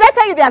clothes. Did I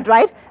tell you they are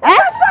dried? Did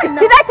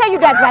I tell you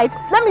they are dried?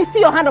 Let me see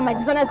your hand on my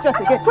dishonest dress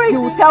again.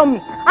 You will tell me.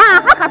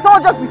 How can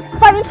someone just be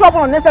finding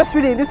trouble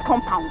unnecessarily in this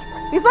compound?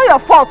 It's not your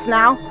fault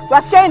now. You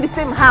are sharing the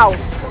same house.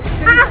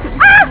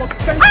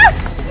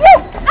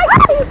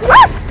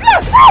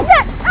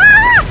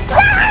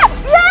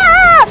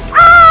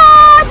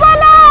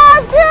 Bola,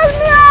 excuse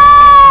me!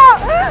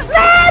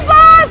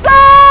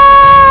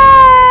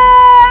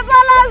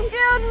 Bola,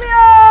 excuse me!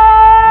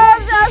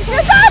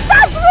 Just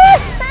touch me!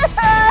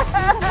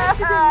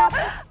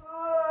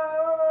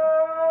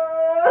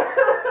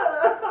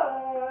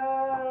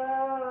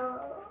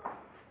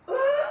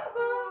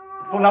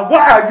 Bola,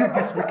 why are you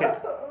this wicked?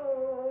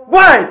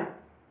 Why?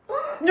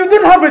 You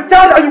didn't have a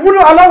child and you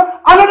wouldn't allow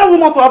another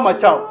woman to have my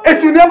child.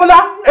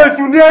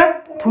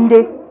 Tunde,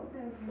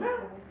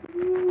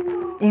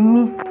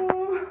 Emi,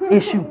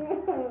 Eshu.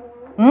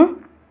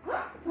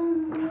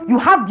 You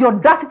have the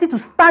audacity to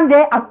stand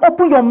there and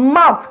open your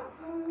mouth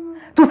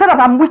to say that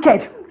I'm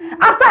wicked.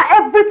 After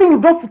everything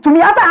you've done to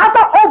me, after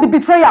all the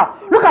betrayal,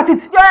 look at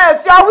it.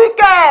 Yes, you're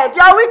wicked.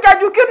 You're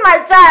wicked. You killed my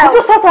child.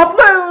 Would you shut up?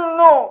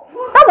 No.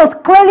 That was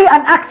clearly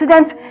an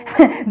accident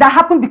that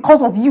happened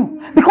because of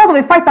you. Because of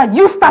a fight that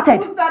you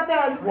started. Who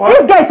started? What?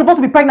 This girl is supposed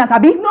to be pregnant,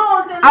 Abby. No,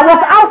 I was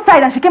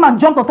outside and she came and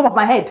jumped on top of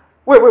my head.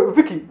 Wait,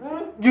 Vicky.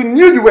 You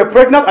knew you were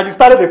pregnant and you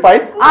started the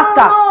fight? Ask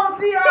her.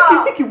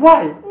 No, Vicky,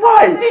 why?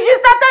 Why? She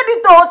started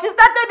it all.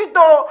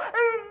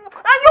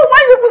 And you, why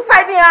you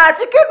beside her?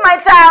 She killed my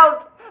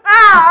child.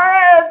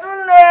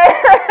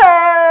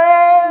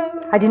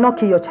 I did not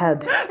kill your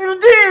child. You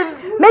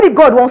did. Maybe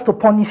God wants to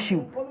punish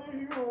you.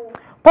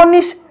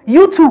 Punish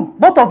you too,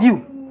 both of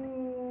you.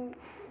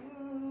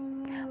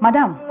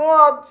 Madam.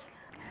 What?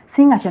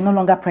 Seeing as you're no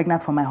longer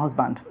pregnant for my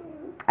husband,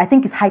 I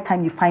think it's high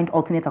time you find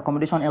alternate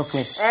accommodation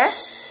elsewhere.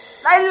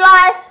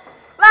 Lie.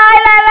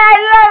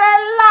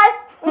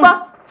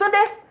 But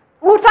today,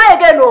 we'll try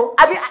again, no?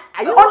 Are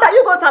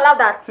you going to allow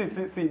that?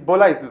 See,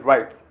 Bola is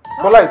right.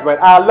 Bola is right.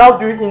 I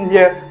allowed you in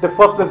here the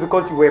first place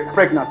because you were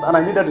pregnant and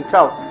I needed a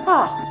child.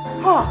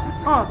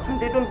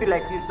 They don't be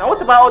like this now.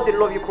 What about all the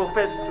love you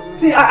profess to me?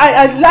 See,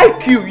 I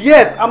like you,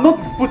 yes. I'm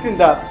not disputing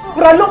that.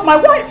 But I love my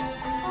wife.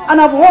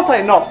 And I've hurt her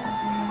enough.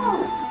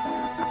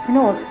 You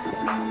know what?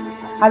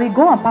 I will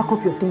go and pack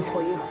up your things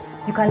for you.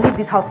 You can leave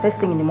this house first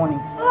thing in the morning.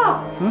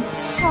 No.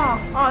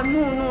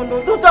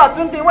 Don't talk,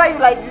 Tunde. Why are you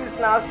like this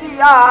now? See,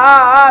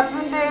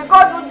 Tunde,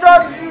 God will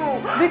judge you.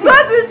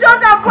 God will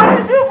judge and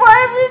punish you for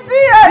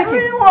everything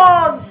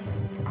everyone.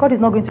 God is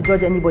not going to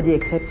judge anybody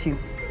except you.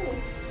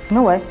 You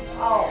know why?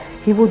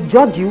 He will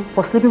judge you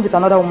for sleeping with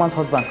another woman's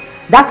husband.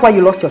 That's why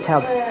you lost your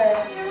child.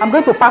 I'm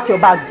going to pack your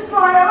bag.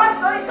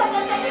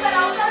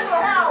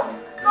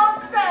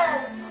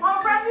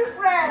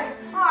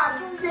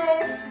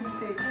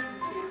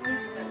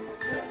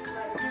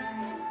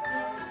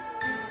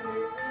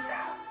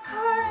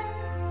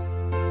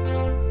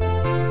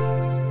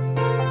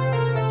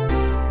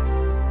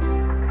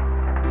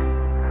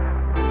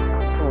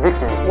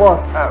 Vicky. What?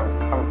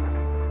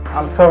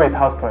 I'm sorry it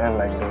has to end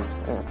like this.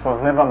 It was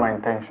never my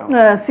intention.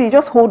 See,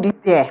 just hold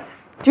it there.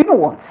 Do you know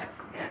what?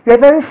 You're a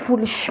very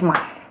foolish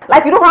man.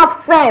 Like you don't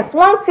have sense.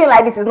 One thing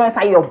like this is not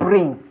inside your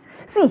brain.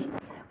 See,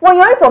 for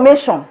your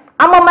information,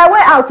 I'm on my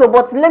way out,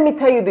 but let me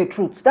tell you the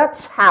truth. That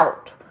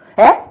child,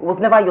 it was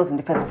never yours in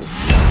the first place.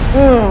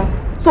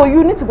 So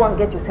you need to go and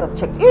get yourself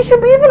checked. You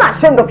should be even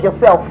ashamed of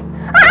yourself.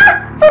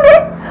 Today,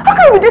 how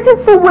can you be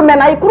dating two women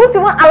and you couldn't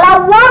even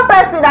allow one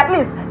person at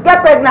least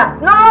get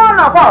pregnant? None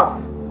of us.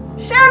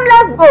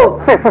 Shameless goat.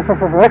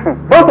 Listen,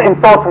 don't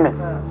insult me.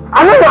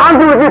 I know you're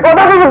angry with me, but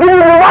that doesn't give you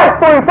the right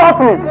to insult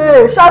me.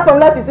 Hey, shout from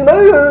left, you know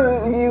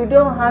you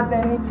don't have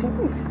anything.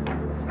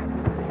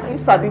 You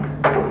sabi,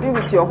 deal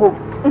with your hope.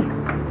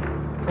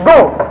 Go.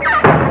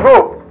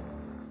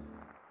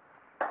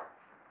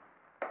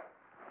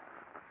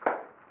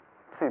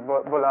 See,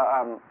 Bola,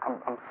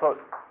 I'm sorry.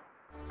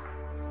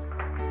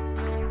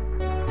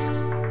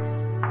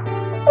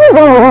 What's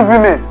wrong with these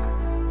women?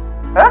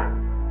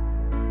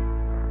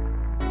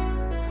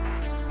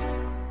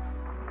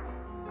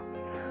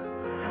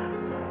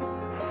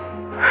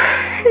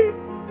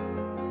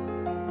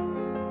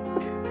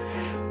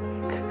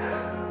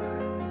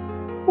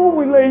 What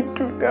will I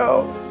do now?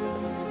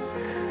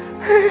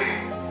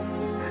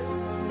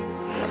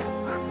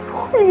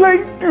 What will I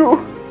do?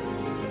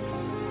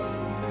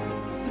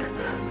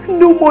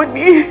 No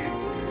money,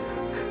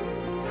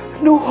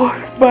 no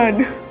husband,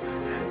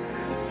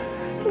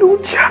 no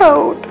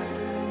child.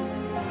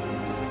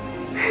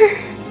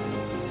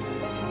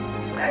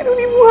 I don't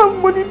even have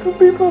money to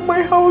pay for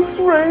my house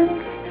rent.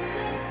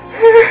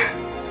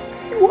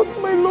 What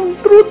my long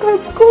throat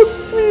has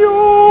cost me.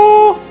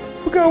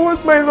 Look at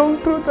what my long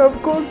throat has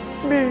cost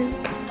me.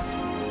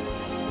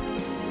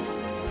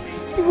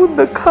 Even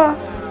the car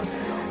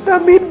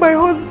that made my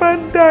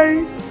husband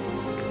die,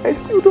 I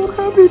still don't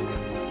have it.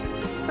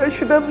 I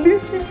should have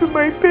listened to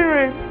my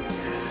parents.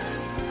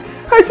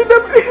 I should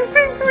have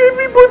listened to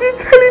everybody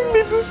telling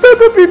me to start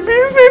up a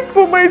business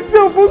for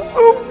myself or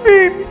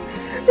something.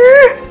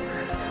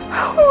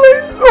 How will I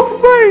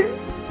survive?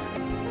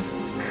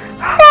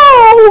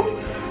 How?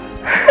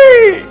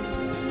 Hey!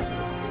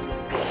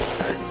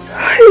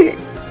 Hey!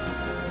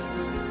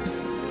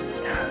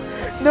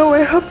 Now I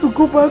have to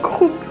go back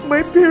home to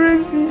my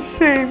parents in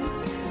shame.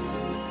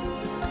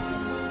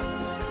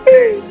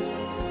 Hey!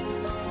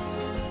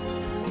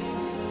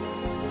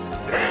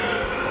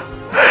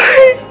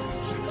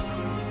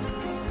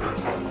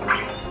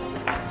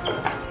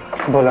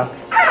 Bola,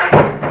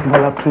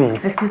 please.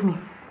 Excuse me.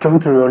 Come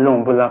to your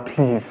room, Bola,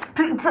 please.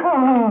 Please,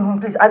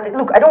 please.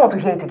 Look, I don't want to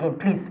hear it again,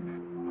 please.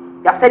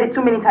 I've said it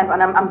too many times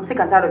and I'm sick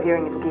and tired of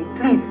hearing it, okay?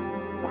 Please.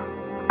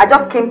 I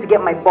just came to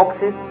get my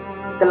boxes,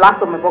 the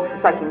last of my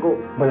boxes, so I can go.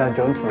 Bola,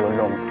 come to your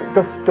room.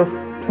 Just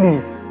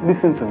please,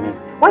 listen to me.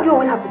 Why do you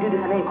always have to do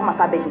this and then you come and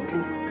start begging,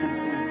 please?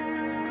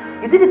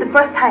 You did it the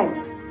first time.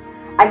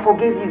 I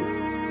forgave you.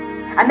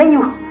 And then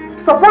you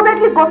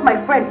supposedly got my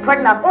friend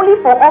pregnant only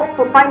for us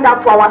to find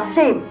out to our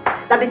shame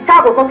that the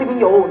child was not even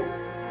your own.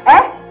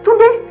 Eh?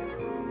 Tunde?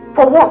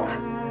 For what?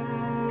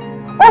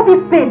 All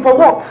this pain, for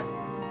what?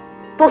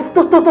 To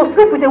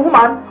sleep with a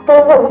woman for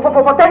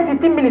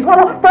 10-15 minutes.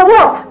 For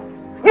what?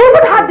 You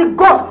even had the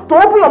guts to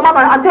open your mouth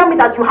and tell me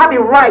that you have a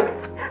right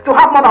to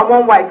have more than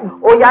one wife.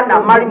 Oh yeah, now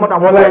marry more than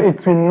one wife.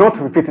 It will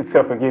not repeat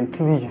itself again,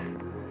 please.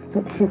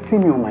 See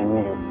me on my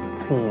knees,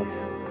 please.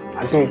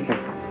 I beg you.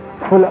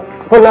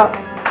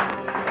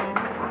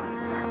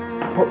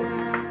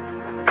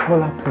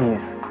 Bola,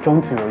 please. Come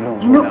to your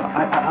room. You know,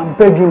 I'm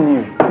begging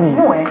you, please.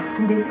 No,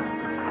 Tunde.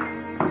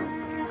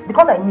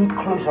 Because I need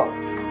closure.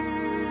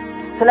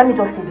 So let me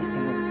just say this to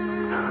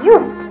you.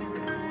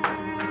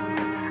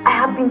 I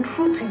have been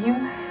true to you.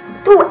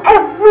 Through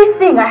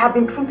everything, I have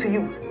been true to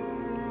you.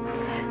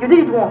 You did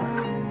it once.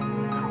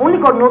 Only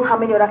God knows how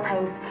many other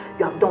times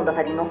you have done that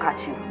I did not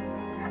catch you.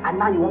 And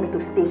now you want me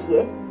to stay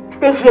here?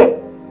 Stay here.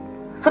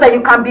 So that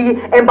you can be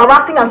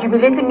embarrassing and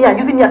humiliating me and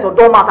using me as your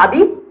doormat,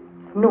 Abby?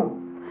 No.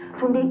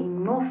 Tunde,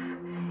 enough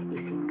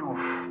is enough.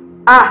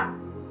 Eh?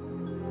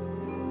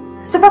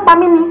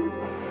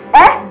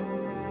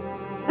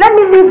 Let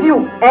me leave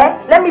you.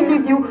 Let me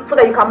leave you so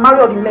that you can marry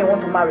all the men you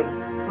want to marry.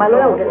 My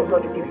lawyer will get in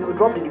touch with you. He will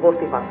drop the divorce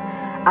papers.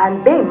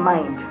 And bear in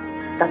mind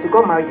that you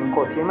got married in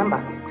court, you remember?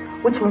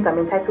 Which means I'm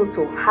entitled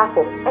to half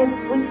of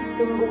every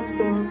single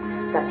thing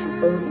that you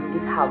own in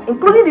this house,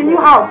 including the new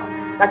house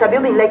that you're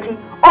building in Lekki.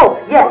 Oh,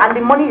 yeah, and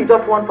the money you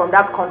just won from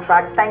that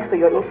contract thanks to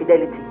your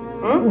infidelity.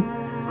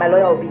 My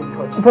lawyer will be in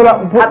touch.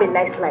 Have a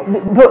nice life.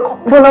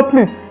 Bola,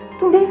 please.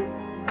 Tunde.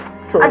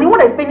 And the one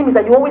that's paining me is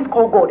that you always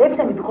call God. Every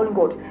time you be calling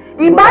God.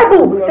 The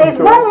Bible says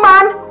one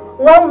man,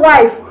 one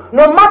wife,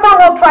 no matter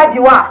what tribe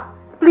you are.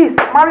 Please,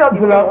 marry all the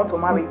people you want to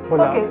marry. Okay.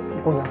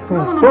 Bola,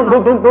 please. Don't do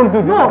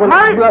this. No,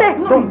 marry, stay.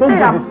 Don't do this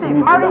to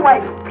me. Marry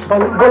wife.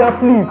 Bola,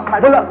 please.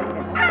 Bola.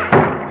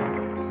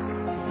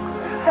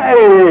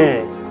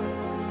 Hey.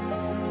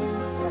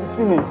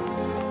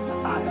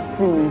 I'm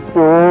finished.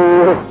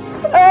 Oh.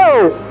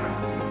 Hey.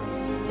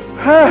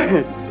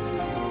 Hey.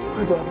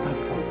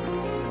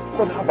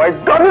 What have I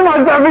gotten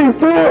myself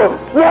into?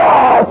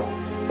 What?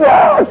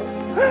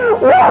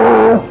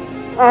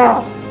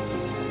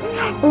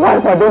 What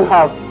if I don't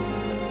have?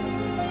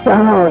 A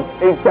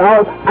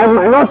child I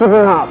might not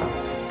even have.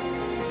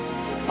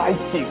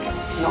 Psychic.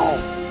 No.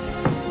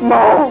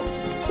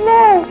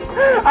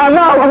 And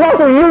now I'm about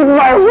to use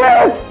my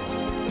words.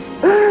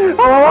 I'm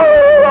about to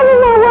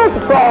use my words,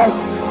 God.